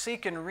says,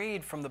 "Seek and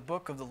read from the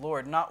book of the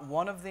Lord. Not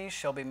one of these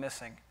shall be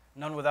missing,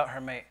 none without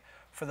her mate.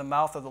 For the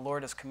mouth of the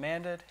Lord has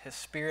commanded, his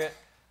spirit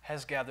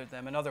has gathered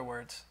them." In other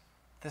words,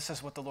 this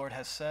is what the Lord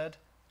has said,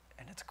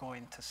 and it's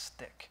going to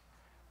stick.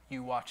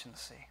 You watch and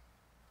see.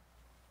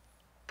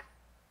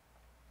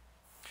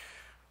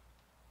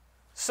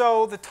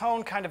 So the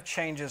tone kind of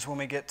changes when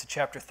we get to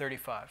chapter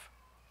 35.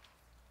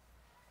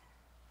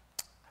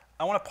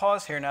 I want to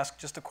pause here and ask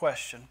just a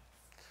question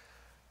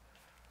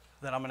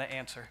that I'm going to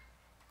answer.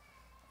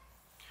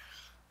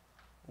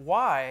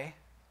 Why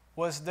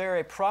was there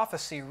a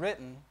prophecy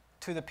written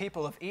to the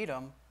people of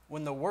Edom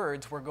when the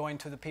words were going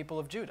to the people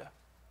of Judah?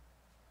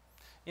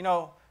 You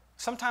know,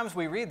 sometimes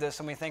we read this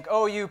and we think,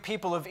 "Oh, you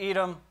people of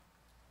Edom,"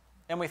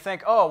 and we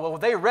think, "Oh, well,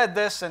 they read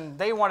this and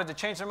they wanted to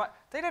change their mind."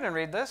 They didn't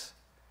read this.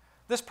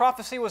 This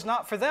prophecy was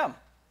not for them.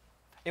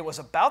 It was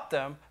about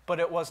them, but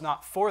it was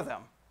not for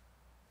them.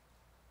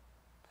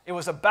 It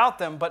was about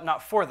them, but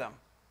not for them.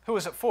 Who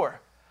was it for?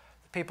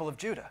 The people of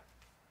Judah.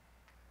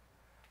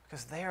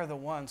 Because they are the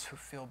ones who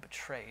feel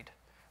betrayed.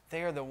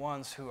 They are the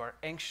ones who are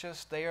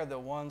anxious. They are the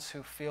ones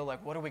who feel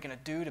like, what are we going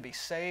to do to be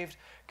saved?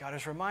 God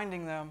is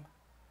reminding them,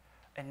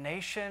 a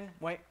nation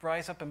might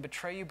rise up and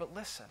betray you, but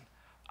listen,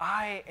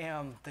 I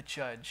am the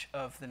judge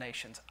of the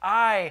nations.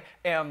 I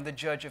am the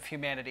judge of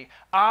humanity.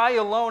 I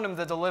alone am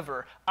the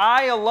deliverer.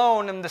 I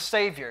alone am the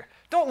Savior.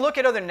 Don't look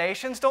at other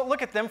nations. Don't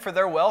look at them for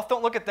their wealth.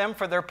 Don't look at them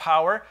for their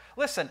power.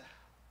 Listen,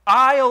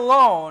 I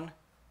alone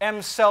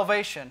am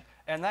salvation.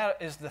 And that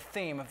is the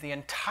theme of the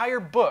entire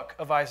book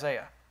of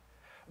Isaiah.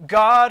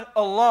 God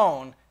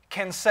alone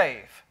can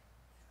save.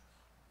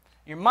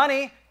 Your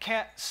money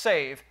can't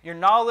save. Your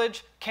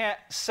knowledge can't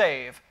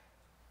save.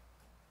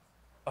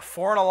 A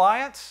foreign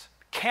alliance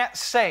can't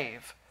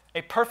save.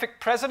 A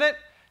perfect president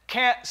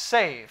can't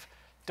save.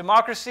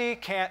 Democracy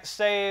can't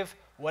save.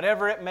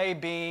 Whatever it may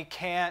be,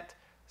 can't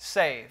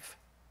save.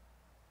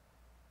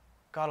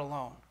 God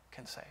alone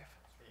can save.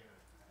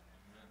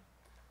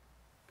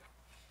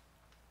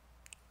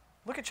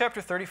 Look at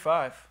chapter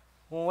 35.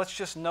 Well, let's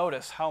just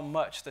notice how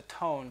much the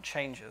tone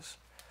changes.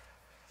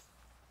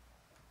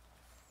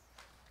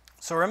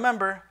 So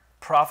remember,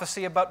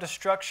 prophecy about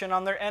destruction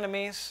on their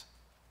enemies.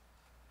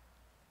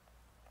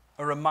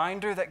 A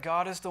reminder that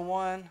God is the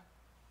one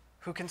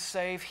who can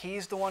save.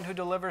 He's the one who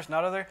delivers,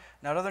 not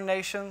other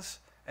nations.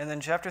 And then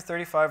chapter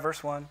 35,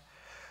 verse 1.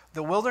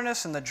 "The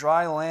wilderness and the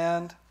dry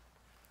land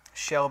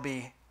shall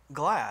be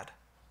glad."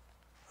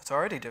 It's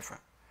already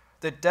different.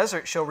 "The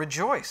desert shall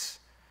rejoice.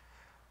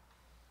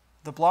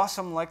 The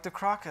blossom like the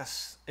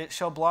crocus, it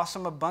shall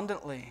blossom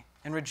abundantly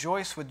and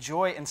rejoice with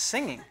joy and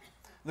singing.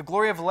 The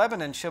glory of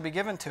Lebanon shall be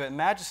given to it,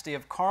 majesty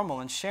of Carmel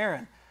and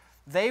Sharon.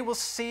 They will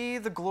see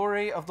the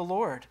glory of the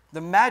Lord,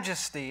 the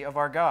majesty of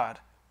our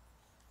God."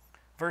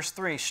 Verse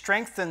 3,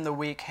 "Strengthen the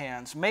weak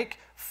hands, make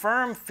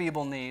firm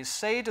feeble knees.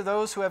 Say to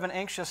those who have an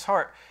anxious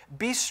heart,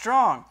 be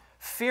strong,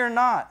 fear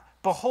not.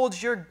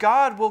 Behold, your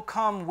God will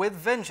come with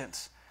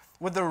vengeance.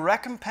 With the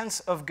recompense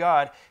of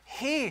God,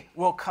 he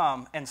will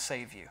come and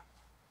save you.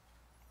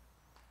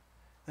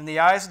 Then the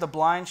eyes of the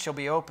blind shall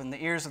be opened,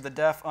 the ears of the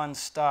deaf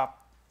unstopped.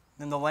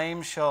 Then the lame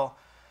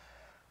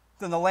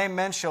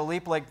men shall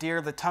leap like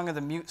deer, the tongue of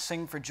the mute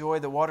sing for joy.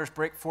 The waters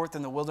break forth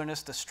in the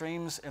wilderness, the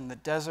streams in the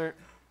desert.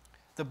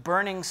 The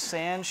burning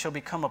sand shall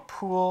become a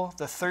pool,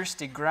 the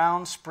thirsty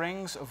ground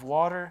springs of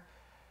water.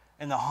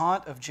 In the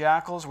haunt of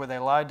jackals where they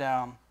lie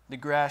down, the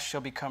grass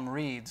shall become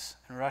reeds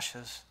and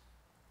rushes.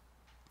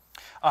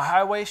 A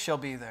highway shall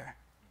be there.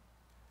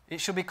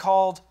 It shall be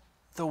called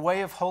the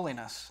way of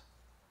holiness.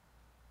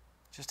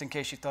 Just in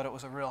case you thought it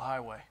was a real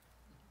highway.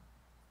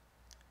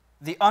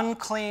 The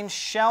unclean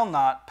shall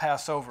not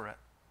pass over it.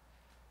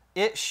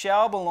 It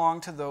shall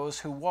belong to those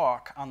who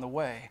walk on the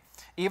way.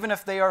 Even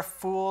if they are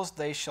fools,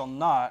 they shall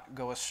not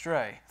go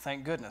astray.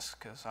 Thank goodness,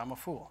 because I'm a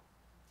fool.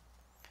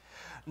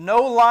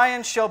 No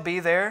lion shall be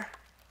there,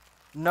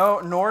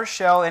 nor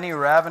shall any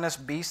ravenous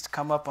beast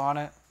come up on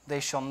it.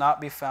 They shall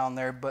not be found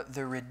there, but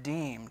the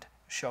redeemed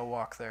shall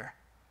walk there.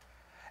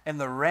 And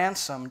the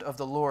ransomed of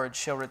the Lord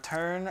shall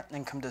return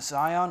and come to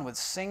Zion with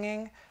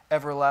singing.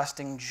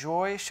 Everlasting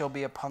joy shall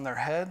be upon their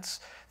heads.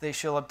 They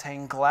shall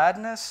obtain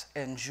gladness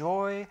and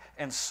joy,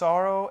 and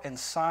sorrow and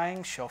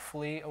sighing shall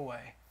flee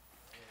away.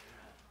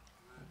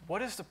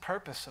 What is the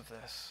purpose of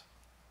this?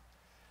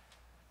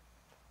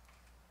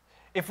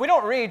 If we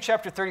don't read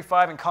chapter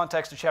 35 in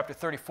context of chapter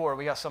 34,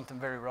 we got something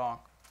very wrong.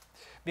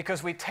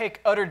 Because we take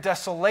utter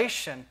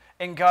desolation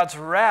and God's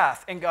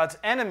wrath and God's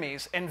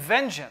enemies and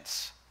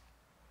vengeance.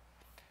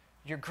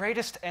 Your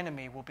greatest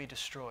enemy will be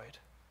destroyed.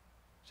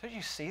 So do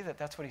you see that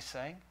that's what he's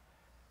saying?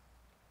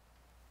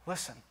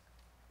 Listen,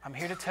 I'm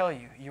here to tell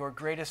you, your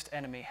greatest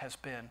enemy has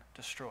been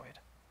destroyed.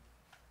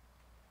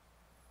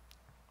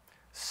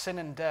 Sin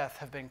and death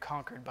have been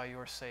conquered by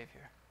your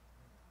Savior.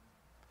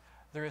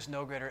 There is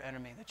no greater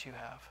enemy that you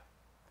have.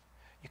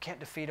 You can't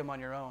defeat him on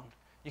your own.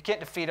 You can't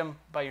defeat him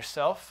by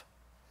yourself.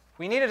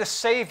 We needed a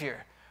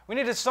Savior. We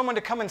needed someone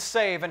to come and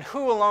save. And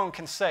who alone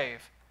can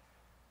save?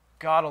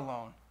 God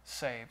alone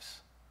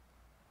saves.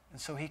 And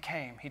so he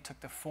came. He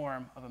took the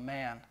form of a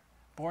man,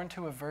 born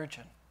to a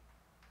virgin.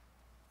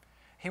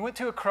 He went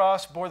to a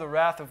cross, bore the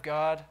wrath of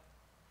God,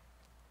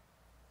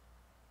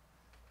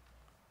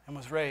 and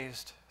was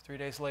raised 3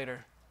 days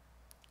later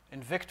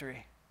in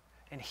victory.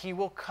 And he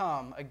will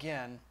come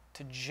again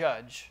to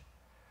judge,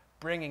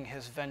 bringing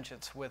his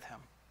vengeance with him.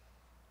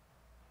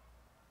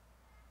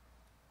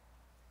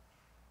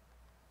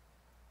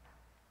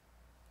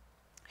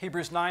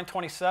 Hebrews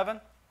 9:27,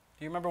 do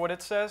you remember what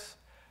it says?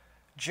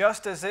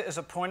 Just as it is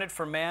appointed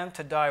for man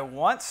to die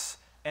once,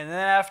 and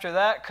then after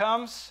that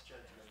comes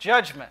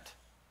judgment.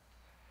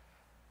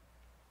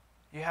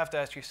 You have to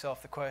ask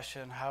yourself the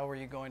question, how are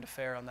you going to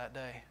fare on that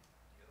day?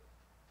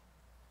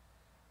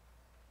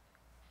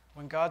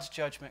 When God's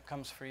judgment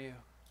comes for you,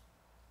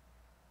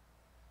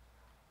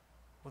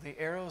 will the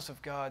arrows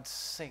of God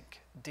sink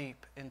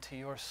deep into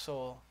your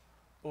soul,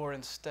 or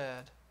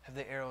instead have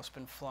the arrows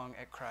been flung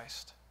at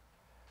Christ?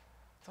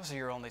 Those are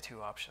your only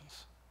two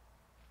options.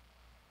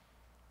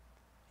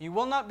 You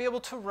will not be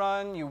able to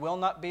run. You will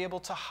not be able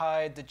to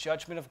hide. The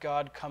judgment of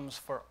God comes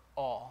for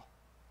all.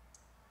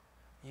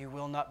 You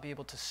will not be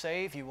able to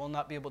save. You will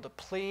not be able to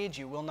plead.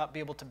 You will not be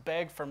able to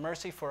beg for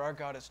mercy, for our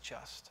God is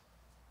just.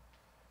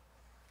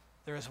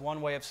 There is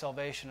one way of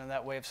salvation, and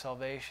that way of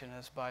salvation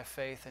is by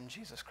faith in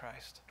Jesus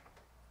Christ.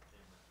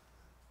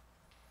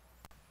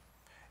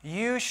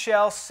 You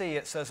shall see,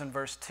 it says in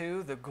verse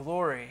 2, the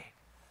glory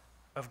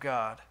of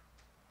God,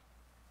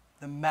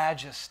 the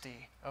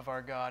majesty of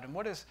our God. And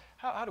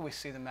how do we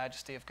see the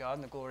majesty of God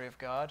and the glory of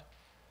God?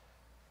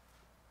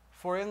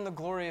 For in the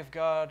glory of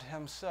God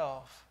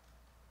himself,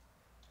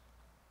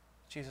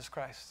 Jesus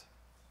Christ,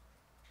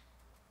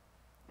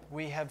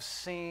 we have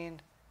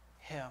seen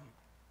him.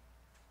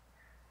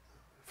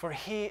 For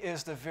he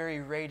is the very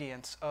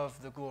radiance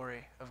of the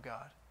glory of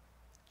God,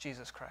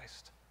 Jesus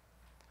Christ.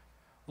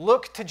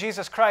 Look to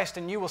Jesus Christ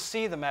and you will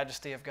see the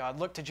majesty of God.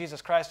 Look to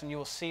Jesus Christ and you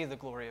will see the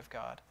glory of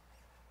God.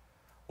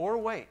 Or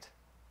wait,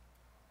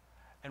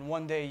 and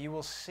one day you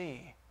will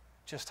see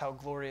just how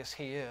glorious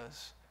he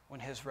is when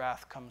his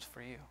wrath comes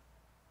for you.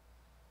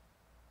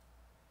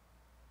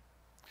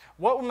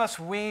 What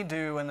must we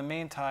do in the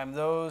meantime,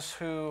 those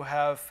who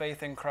have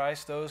faith in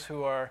Christ, those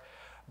who are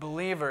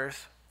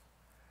believers?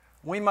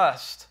 We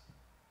must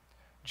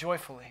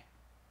joyfully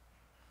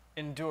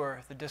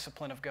endure the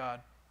discipline of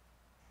God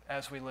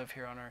as we live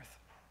here on earth.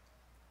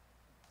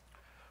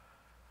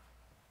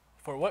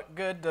 For what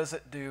good does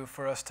it do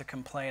for us to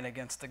complain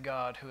against the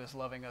God who is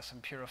loving us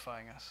and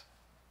purifying us?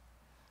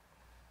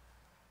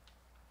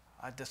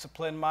 I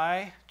discipline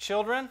my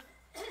children.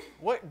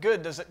 What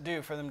good does it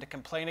do for them to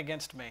complain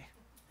against me?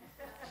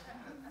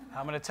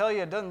 I'm going to tell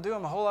you, it doesn't do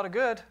them a whole lot of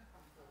good.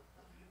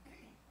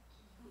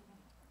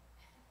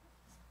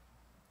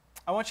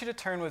 I want you to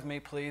turn with me,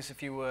 please,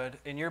 if you would,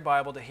 in your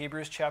Bible to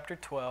Hebrews chapter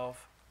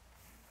 12.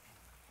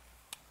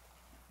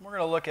 We're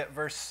going to look at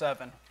verse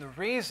 7. The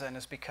reason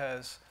is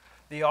because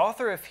the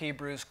author of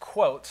Hebrews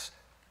quotes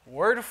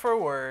word for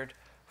word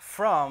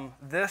from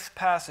this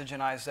passage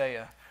in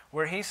Isaiah,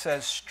 where he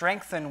says,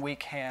 "Strengthen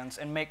weak hands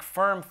and make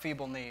firm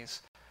feeble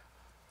knees."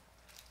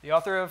 The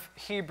author of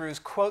Hebrews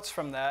quotes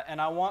from that, and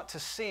I want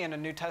to see in a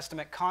New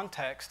Testament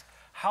context,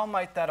 how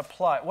might that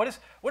apply? What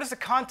is the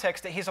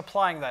context that he's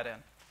applying that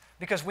in?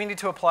 Because we need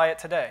to apply it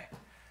today.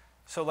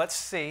 So let's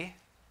see.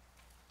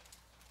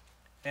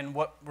 And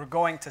what we're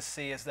going to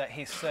see is that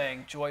he's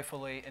saying,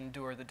 joyfully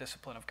endure the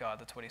discipline of God.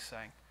 That's what he's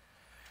saying.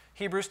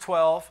 Hebrews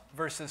 12,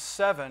 verses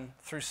 7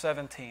 through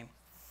 17.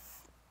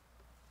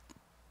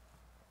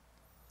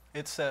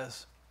 It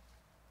says,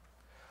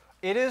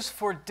 "It is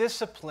for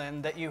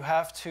discipline that you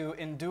have to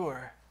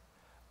endure.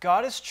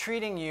 God is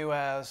treating you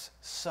as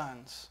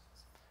sons.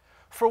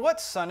 For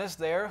what son is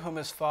there whom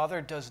his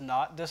father does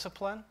not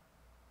discipline?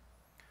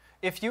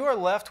 If you are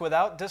left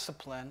without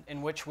discipline,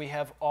 in which we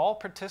have all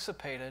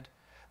participated,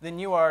 then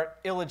you are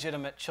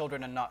illegitimate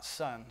children and not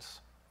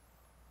sons.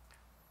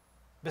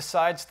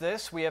 Besides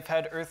this, we have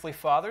had earthly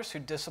fathers who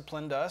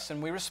disciplined us,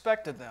 and we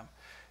respected them.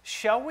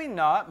 Shall we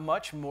not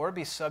much more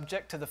be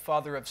subject to the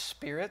Father of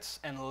spirits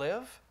and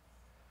live?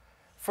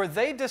 For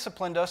they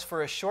disciplined us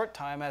for a short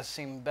time as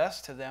seemed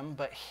best to them,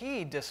 but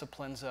he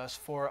disciplines us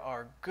for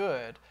our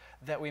good,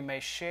 that we may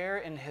share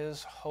in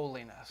his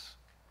holiness.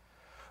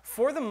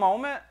 For the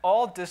moment,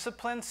 all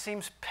discipline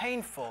seems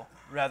painful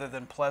rather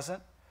than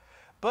pleasant,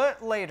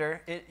 but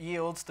later it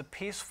yields the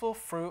peaceful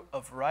fruit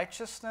of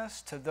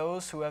righteousness to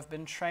those who have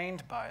been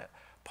trained by it."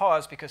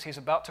 Pause, because he's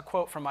about to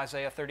quote from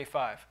Isaiah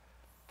 35.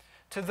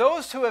 To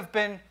those who have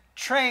been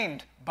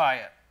trained by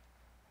it.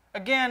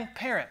 Again,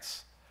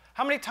 parents,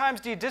 how many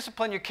times do you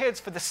discipline your kids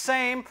for the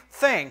same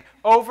thing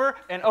over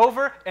and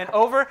over and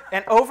over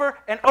and over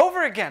and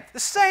over again? The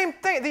same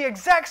thing, the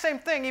exact same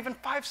thing, even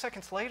 5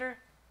 seconds later.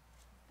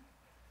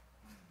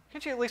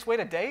 Can't you at least wait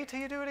a day till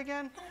you do it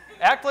again?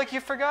 Act like you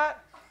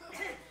forgot?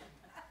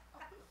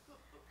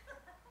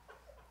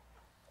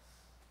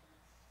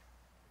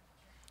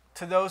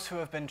 to those who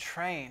have been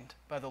trained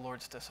by the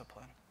Lord's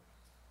discipline.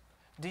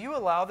 Do you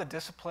allow the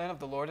discipline of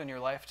the Lord in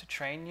your life to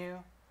train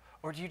you,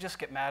 or do you just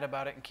get mad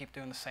about it and keep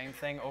doing the same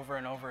thing over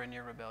and over in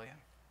your rebellion?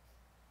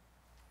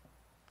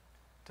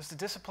 Does the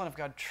discipline of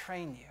God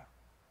train you?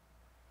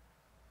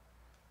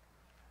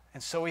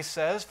 And so he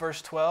says,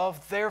 verse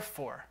 12,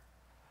 therefore,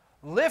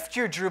 lift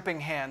your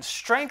drooping hands,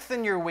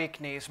 strengthen your weak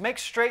knees, make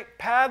straight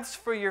paths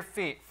for your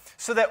feet,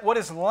 so that what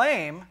is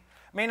lame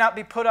may not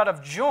be put out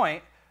of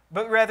joint,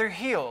 but rather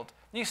healed.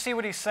 You see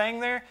what he's saying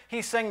there?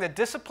 He's saying the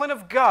discipline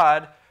of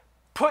God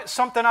put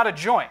something out of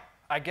joint.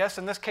 I guess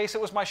in this case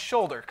it was my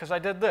shoulder because I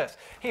did this.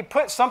 He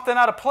put something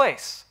out of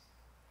place.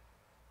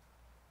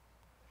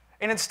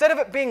 And instead of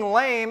it being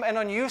lame and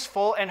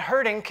unuseful and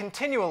hurting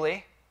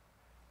continually,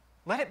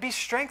 let it be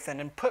strengthened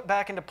and put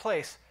back into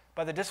place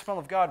by the discipline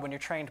of God when you're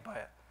trained by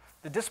it.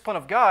 The discipline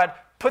of God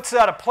puts it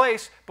out of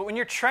place, but when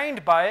you're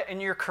trained by it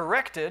and you're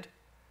corrected,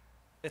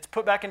 it's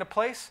put back into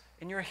place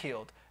and you're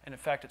healed. And in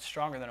fact, it's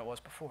stronger than it was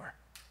before.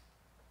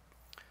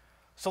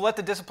 So let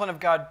the discipline of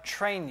God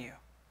train you.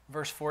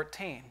 Verse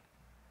 14.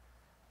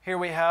 Here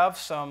we have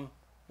some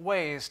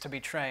ways to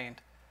be trained.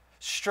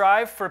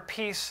 Strive for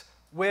peace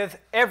with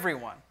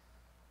everyone,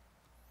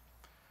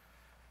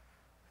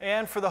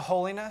 and for the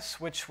holiness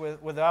which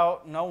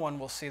without no one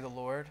will see the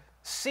Lord.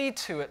 See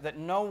to it that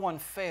no one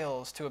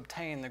fails to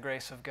obtain the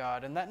grace of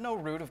God, and that no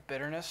root of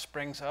bitterness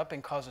springs up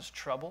and causes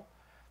trouble,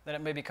 that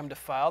it may become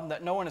defiled, and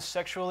that no one is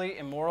sexually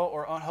immoral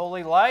or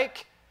unholy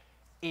like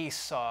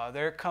Esau.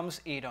 There comes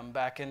Edom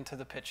back into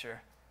the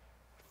picture,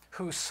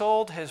 who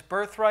sold his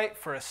birthright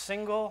for a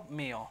single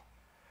meal.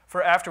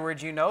 For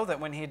afterwards you know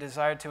that when he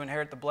desired to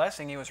inherit the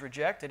blessing, he was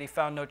rejected. He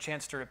found no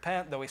chance to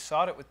repent, though he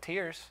sought it with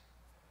tears.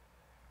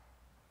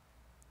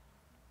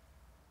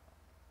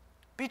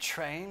 Be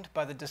trained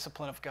by the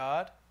discipline of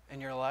God in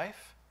your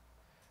life.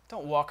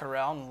 Don't walk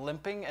around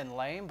limping and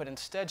lame, but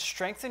instead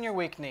strengthen your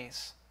weak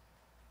knees.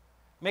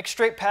 Make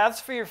straight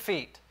paths for your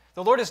feet.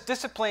 The Lord is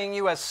disciplining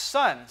you as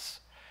sons.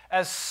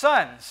 As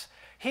sons.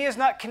 He is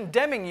not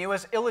condemning you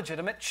as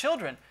illegitimate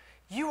children.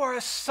 You are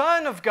a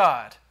son of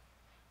God.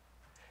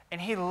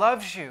 And He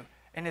loves you,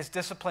 and His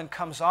discipline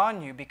comes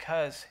on you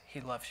because He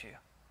loves you,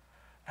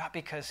 not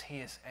because He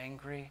is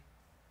angry.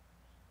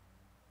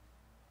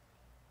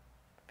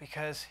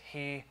 Because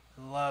He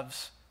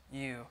loves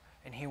you,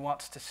 and He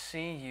wants to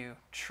see you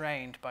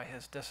trained by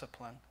His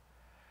discipline.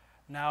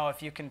 Now,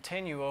 if you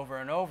continue over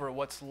and over,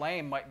 what's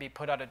lame might be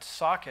put out of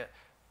socket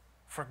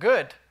for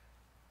good.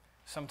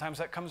 Sometimes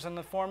that comes in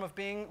the form of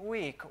being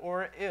weak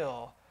or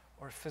ill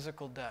or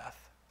physical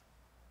death,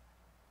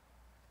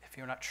 if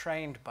you're not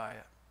trained by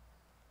it.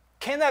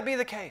 Can that be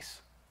the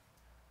case?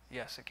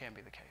 Yes, it can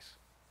be the case.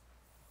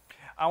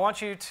 I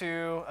want you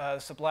to,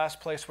 this is the last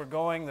place we're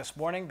going this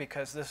morning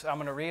because I'm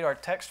going to read our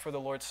text for the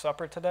Lord's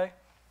Supper today.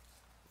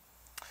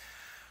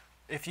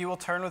 If you will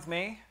turn with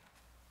me,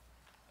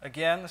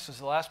 again, this is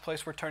the last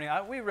place we're turning.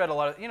 We read a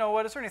lot of, you know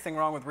what, is there anything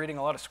wrong with reading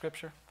a lot of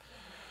Scripture?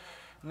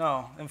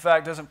 No. In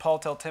fact, doesn't Paul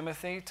tell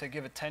Timothy to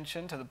give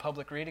attention to the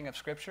public reading of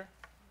Scripture?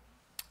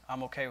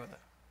 I'm okay with it.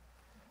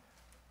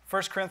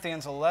 1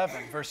 Corinthians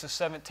 11, verses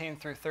 17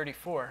 through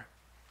 34.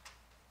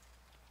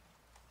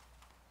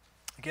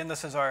 Again,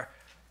 this is our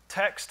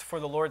text for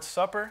the Lord's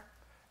Supper,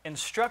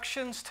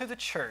 instructions to the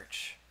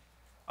church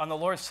on the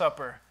Lord's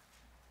Supper.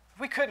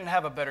 We couldn't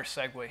have a better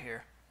segue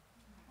here.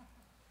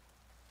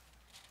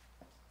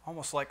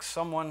 Almost like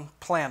someone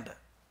planned it.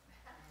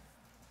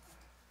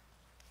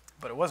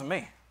 But it wasn't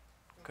me,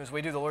 because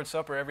we do the Lord's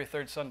Supper every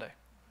third Sunday.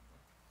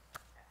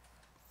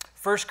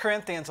 1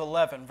 Corinthians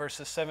 11,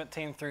 verses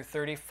 17 through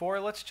 34.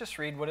 Let's just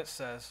read what it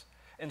says.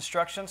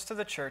 Instructions to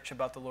the church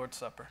about the Lord's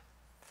Supper.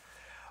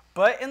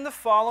 But in the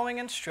following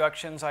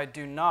instructions I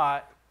do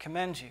not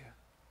commend you.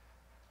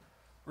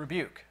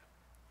 Rebuke.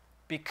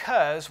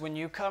 Because when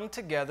you come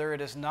together,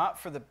 it is not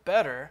for the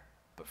better,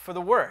 but for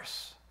the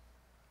worse.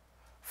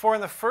 For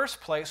in the first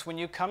place, when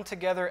you come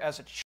together as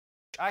a church,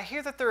 I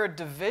hear that there are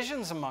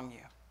divisions among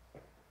you.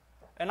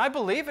 And I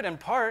believe it in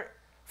part,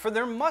 for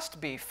there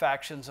must be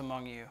factions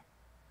among you,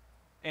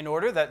 in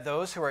order that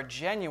those who are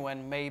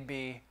genuine may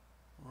be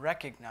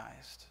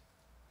recognized.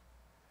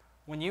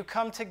 When you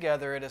come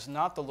together, it is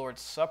not the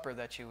Lord's Supper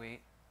that you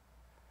eat.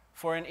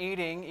 For in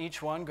eating,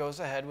 each one goes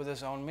ahead with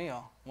his own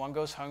meal. One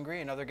goes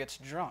hungry, another gets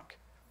drunk.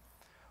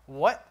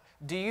 What?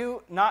 Do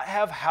you not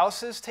have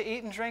houses to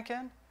eat and drink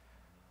in?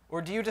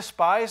 Or do you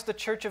despise the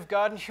church of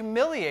God and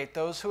humiliate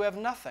those who have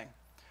nothing?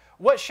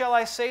 What shall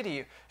I say to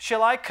you?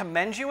 Shall I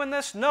commend you in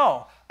this?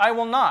 No, I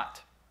will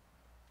not.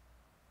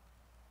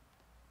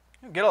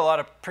 You don't get a lot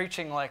of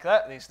preaching like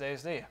that these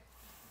days, do you?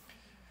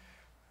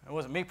 It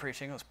wasn't me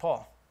preaching, it was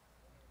Paul.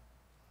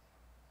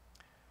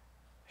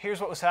 Here's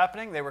what was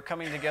happening. They were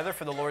coming together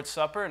for the Lord's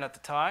Supper, and at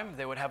the time,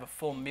 they would have a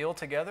full meal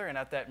together, and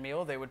at that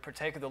meal, they would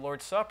partake of the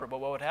Lord's Supper.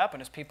 But what would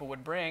happen is people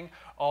would bring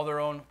all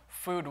their own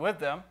food with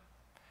them,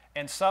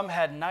 and some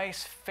had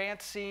nice,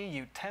 fancy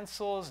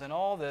utensils and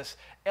all this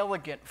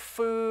elegant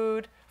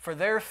food for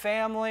their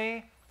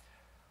family,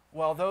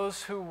 while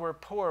those who were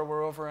poor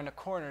were over in a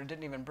corner and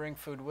didn't even bring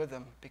food with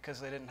them because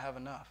they didn't have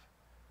enough.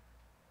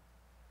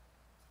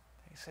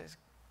 He says,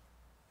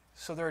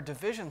 so there are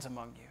divisions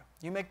among you.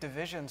 You make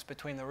divisions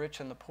between the rich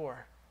and the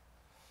poor.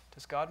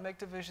 Does God make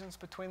divisions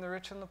between the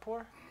rich and the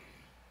poor?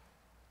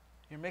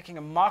 You're making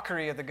a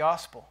mockery of the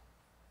gospel.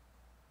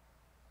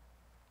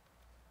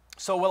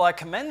 So will I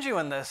commend you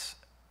in this?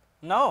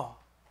 No,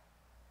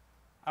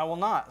 I will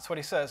not. That's what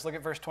he says. Look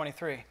at verse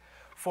 23.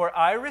 For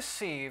I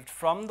received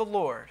from the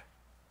Lord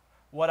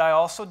what I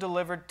also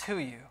delivered to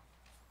you,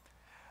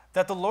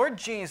 that the Lord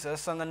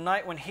Jesus, on the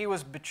night when he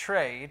was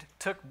betrayed,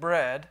 took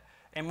bread,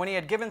 and when he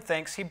had given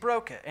thanks, he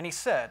broke it. And he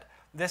said,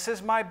 this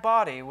is my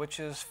body, which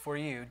is for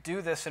you.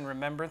 Do this in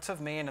remembrance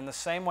of me. And in the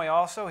same way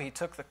also he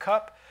took the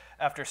cup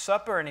after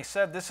supper, and he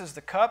said, this is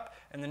the cup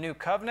in the new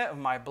covenant of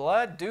my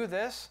blood. Do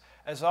this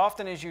as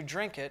often as you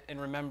drink it in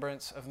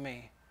remembrance of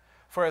me.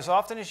 For as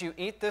often as you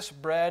eat this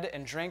bread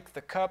and drink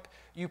the cup,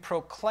 you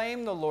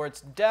proclaim the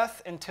Lord's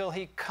death until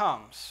he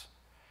comes.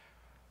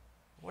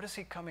 What is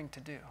he coming to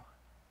do?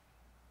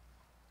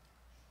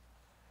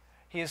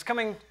 He is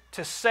coming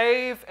to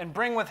save and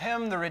bring with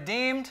him the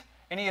redeemed,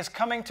 and he is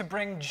coming to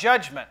bring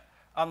judgment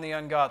on the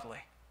ungodly.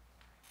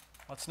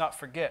 Let's not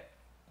forget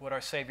what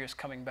our Savior is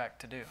coming back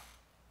to do.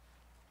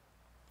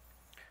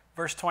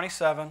 Verse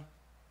 27,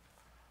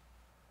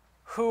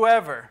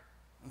 whoever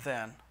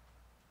then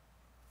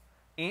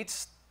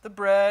eats the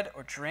bread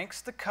or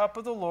drinks the cup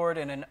of the Lord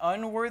in an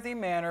unworthy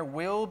manner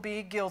will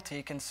be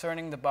guilty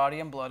concerning the body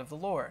and blood of the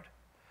Lord.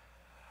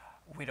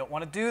 We don't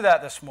want to do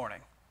that this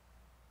morning.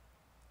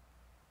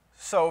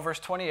 So verse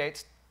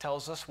 28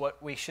 tells us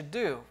what we should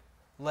do.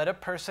 Let a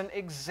person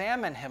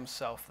examine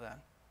himself then,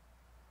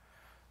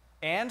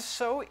 and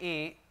so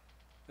eat.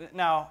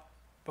 Now,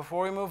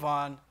 before we move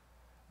on,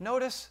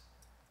 notice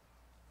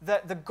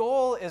that the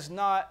goal is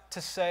not to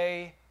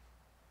say,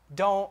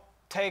 don't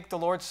take the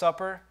Lord's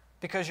Supper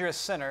because you're a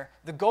sinner.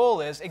 The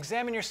goal is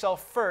examine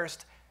yourself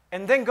first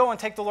and then go and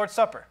take the Lord's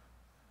Supper.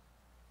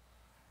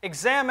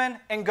 Examine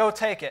and go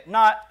take it.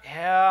 Not,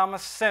 yeah, I'm a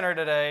sinner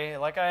today,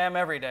 like I am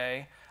every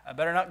day. I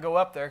better not go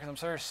up there because I'm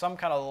sure some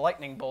kind of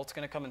lightning bolt's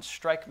going to come and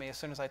strike me as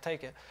soon as I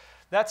take it.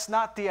 That's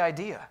not the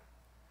idea.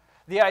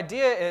 The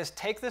idea is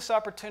take this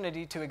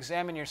opportunity to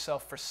examine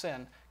yourself for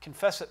sin,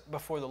 confess it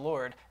before the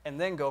Lord, and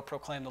then go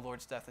proclaim the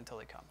Lord's death until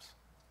he comes.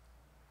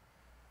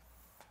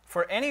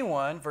 For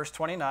anyone, verse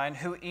 29,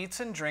 who eats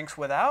and drinks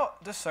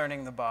without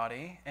discerning the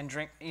body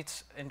and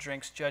eats and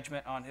drinks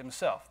judgment on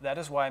himself. That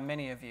is why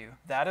many of you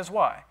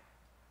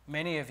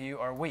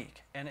are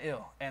weak and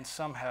ill, and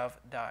some have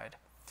died.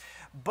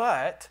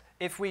 But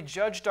if we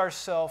judged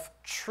ourselves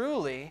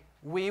truly,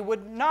 we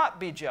would not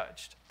be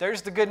judged.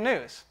 There's the good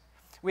news.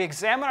 We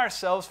examine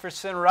ourselves for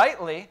sin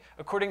rightly,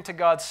 according to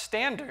God's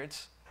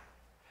standards,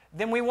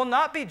 then we will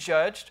not be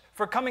judged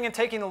for coming and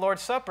taking the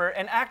Lord's Supper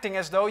and acting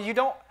as though you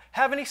don't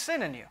have any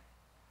sin in you.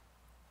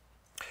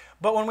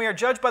 But when we are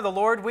judged by the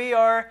Lord, we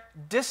are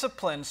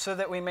disciplined so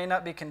that we may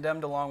not be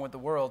condemned along with the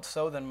world.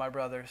 So then, my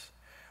brothers,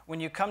 when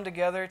you come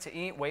together to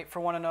eat, wait for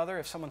one another.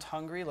 If someone's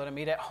hungry, let him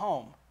eat at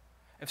home.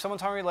 If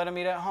someone's hungry, let him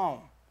eat at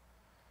home.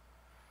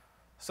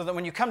 So that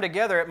when you come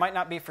together, it might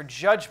not be for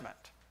judgment,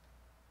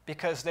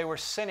 because they were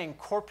sinning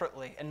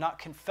corporately and not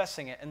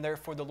confessing it, and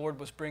therefore the Lord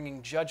was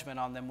bringing judgment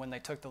on them when they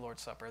took the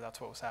Lord's Supper. That's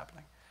what was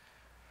happening.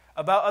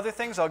 About other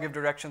things, I'll give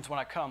directions when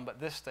I come, but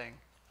this thing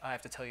I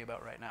have to tell you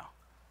about right now.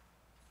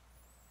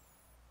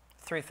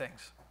 3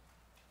 things.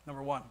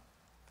 Number 1,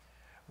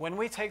 when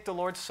we take the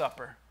Lord's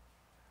Supper,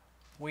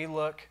 we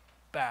look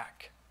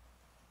back.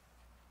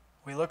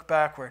 We look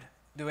backward.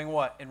 Doing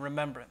what? In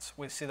remembrance.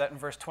 We see that in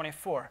verse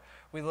 24.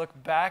 We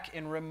look back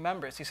in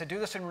remembrance. He said, do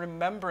this in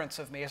remembrance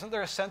of me. Isn't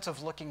there a sense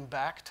of looking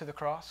back to the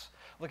cross?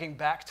 Looking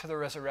back to the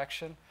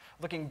resurrection?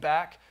 Looking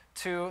back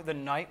to the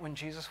night when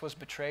Jesus was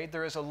betrayed?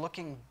 There is a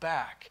looking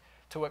back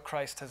to what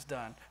Christ has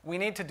done. We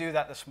need to do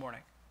that this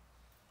morning.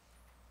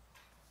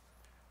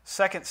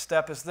 Second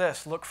step is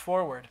this, look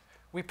forward.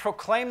 We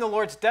proclaim the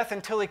Lord's death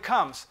until he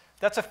comes.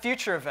 That's a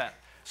future event.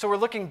 So we're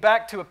looking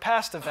back to a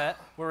past event,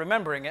 we're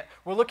remembering it.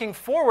 We're looking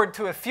forward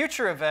to a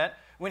future event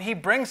when he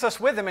brings us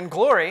with him in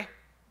glory.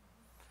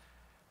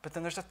 But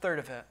then there's a third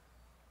event,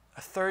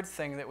 a third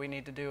thing that we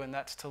need to do, and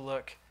that's to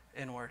look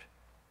inward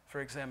for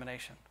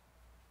examination.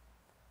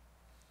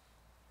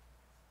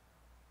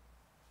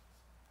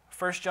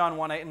 1 John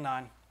 1, 8 and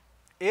 9.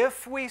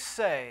 If we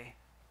say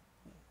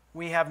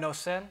we have no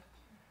sin,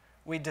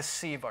 we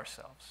deceive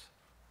ourselves,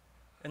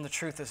 and the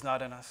truth is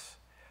not in us.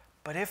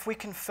 But if we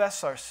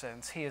confess our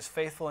sins, he is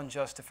faithful and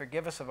just to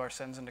forgive us of our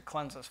sins and to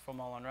cleanse us from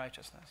all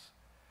unrighteousness.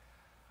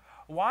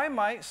 Why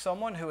might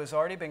someone who has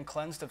already been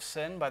cleansed of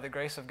sin by the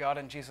grace of God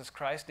in Jesus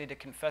Christ need to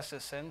confess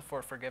his sin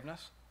for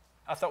forgiveness?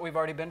 I thought we've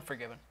already been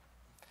forgiven.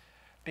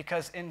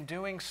 Because in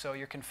doing so,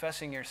 you're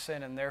confessing your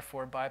sin and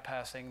therefore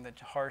bypassing the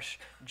harsh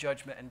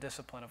judgment and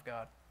discipline of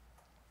God.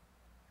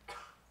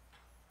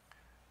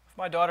 If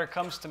my daughter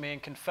comes to me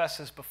and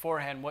confesses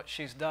beforehand what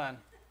she's done,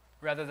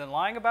 rather than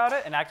lying about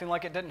it and acting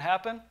like it didn't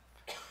happen,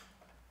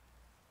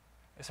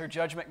 is her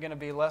judgment going to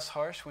be less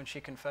harsh when she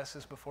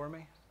confesses before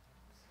me?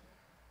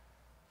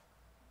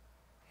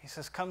 He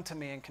says, come to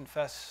me and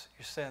confess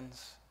your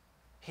sins.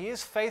 He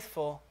is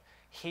faithful.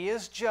 He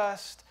is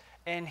just,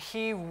 and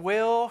He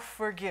will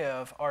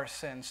forgive our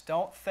sins.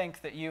 Don't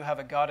think that you have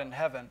a God in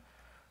heaven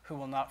who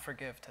will not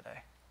forgive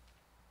today.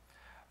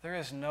 There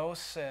is no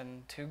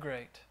sin too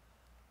great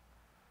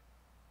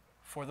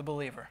for the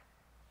believer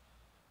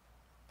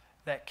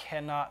that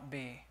cannot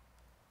be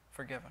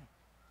forgiven.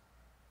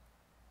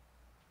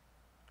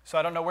 So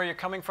I don't know where you're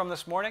coming from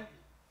this morning.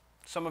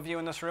 Some of you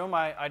in this room,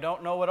 I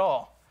don't know at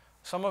all.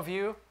 Some of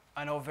you,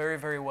 I know very,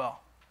 very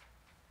well.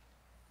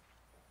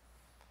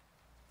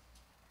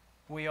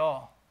 We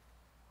all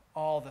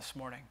this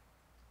morning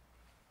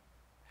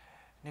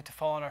need to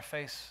fall on our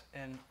face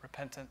in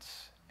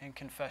repentance and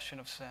confession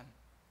of sin,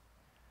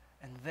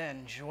 and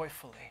then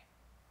joyfully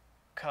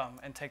come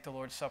and take the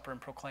Lord's Supper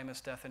and proclaim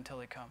His death until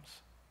He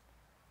comes.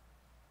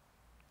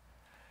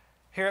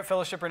 Here at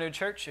Fellowship Renewed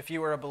Church, if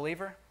you are a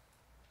believer,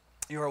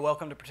 you are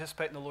welcome to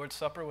participate in the Lord's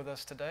Supper with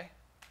us today.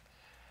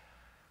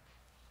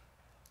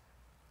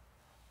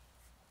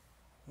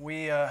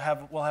 We'll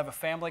have a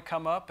family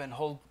come up and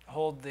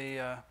hold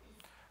the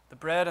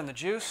bread and the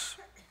juice.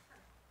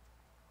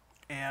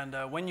 And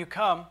when you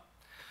come,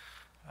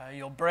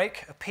 you'll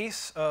break a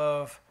piece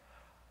of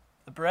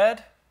the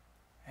bread.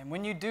 And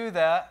when you do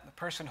that, the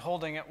person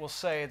holding it will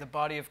say, "The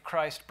body of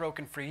Christ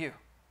broken for you."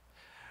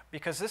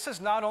 Because this is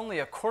not only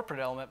a corporate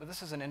element, but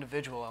this is an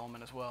individual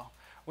element as well.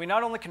 We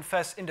not only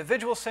confess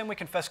individual sin, we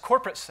confess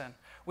corporate sin.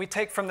 We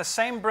take from the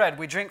same bread,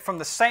 we drink from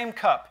the same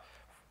cup,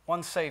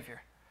 one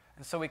Savior.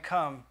 And so we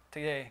come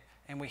today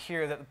and we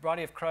hear that the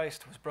body of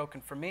Christ was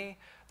broken for me,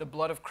 the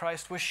blood of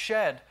Christ was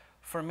shed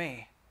for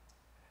me.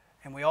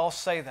 And we all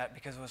say that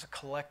because it was a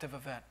collective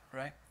event,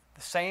 right?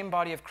 The same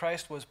body of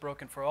Christ was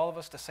broken for all of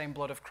us, the same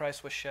blood of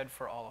Christ was shed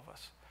for all of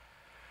us.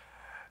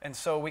 And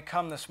so we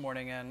come this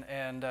morning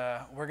and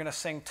we're going to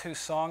sing 2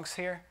 songs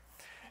here.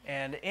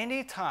 And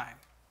anytime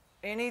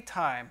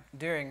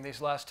during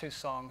these last 2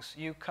 songs,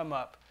 you come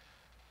up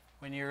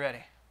when you're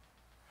ready.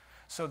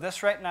 So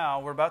this right now,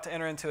 we're about to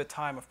enter into a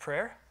time of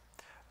prayer,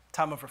 a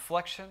time of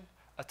reflection,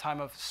 a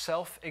time of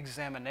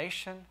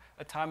self-examination,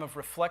 a time of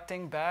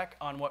reflecting back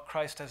on what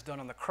Christ has done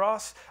on the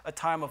cross, a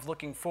time of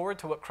looking forward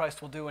to what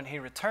Christ will do when He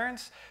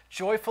returns,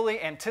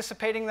 joyfully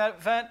anticipating that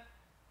event,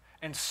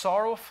 and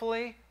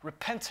sorrowfully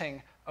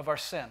repenting of our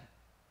sin.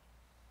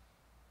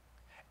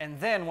 And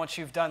then once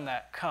you've done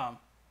that, come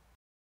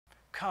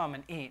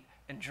and eat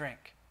and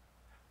drink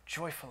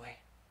joyfully,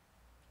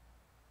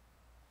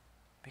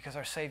 because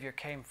our Savior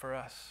came for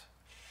us.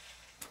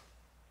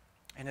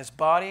 And His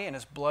body and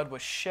His blood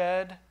was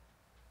shed,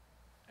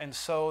 and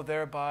so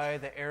thereby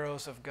the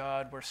arrows of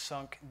God were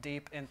sunk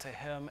deep into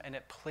Him, and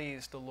it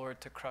pleased the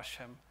Lord to crush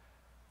Him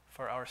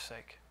for our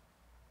sake.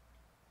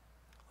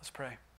 Let's pray.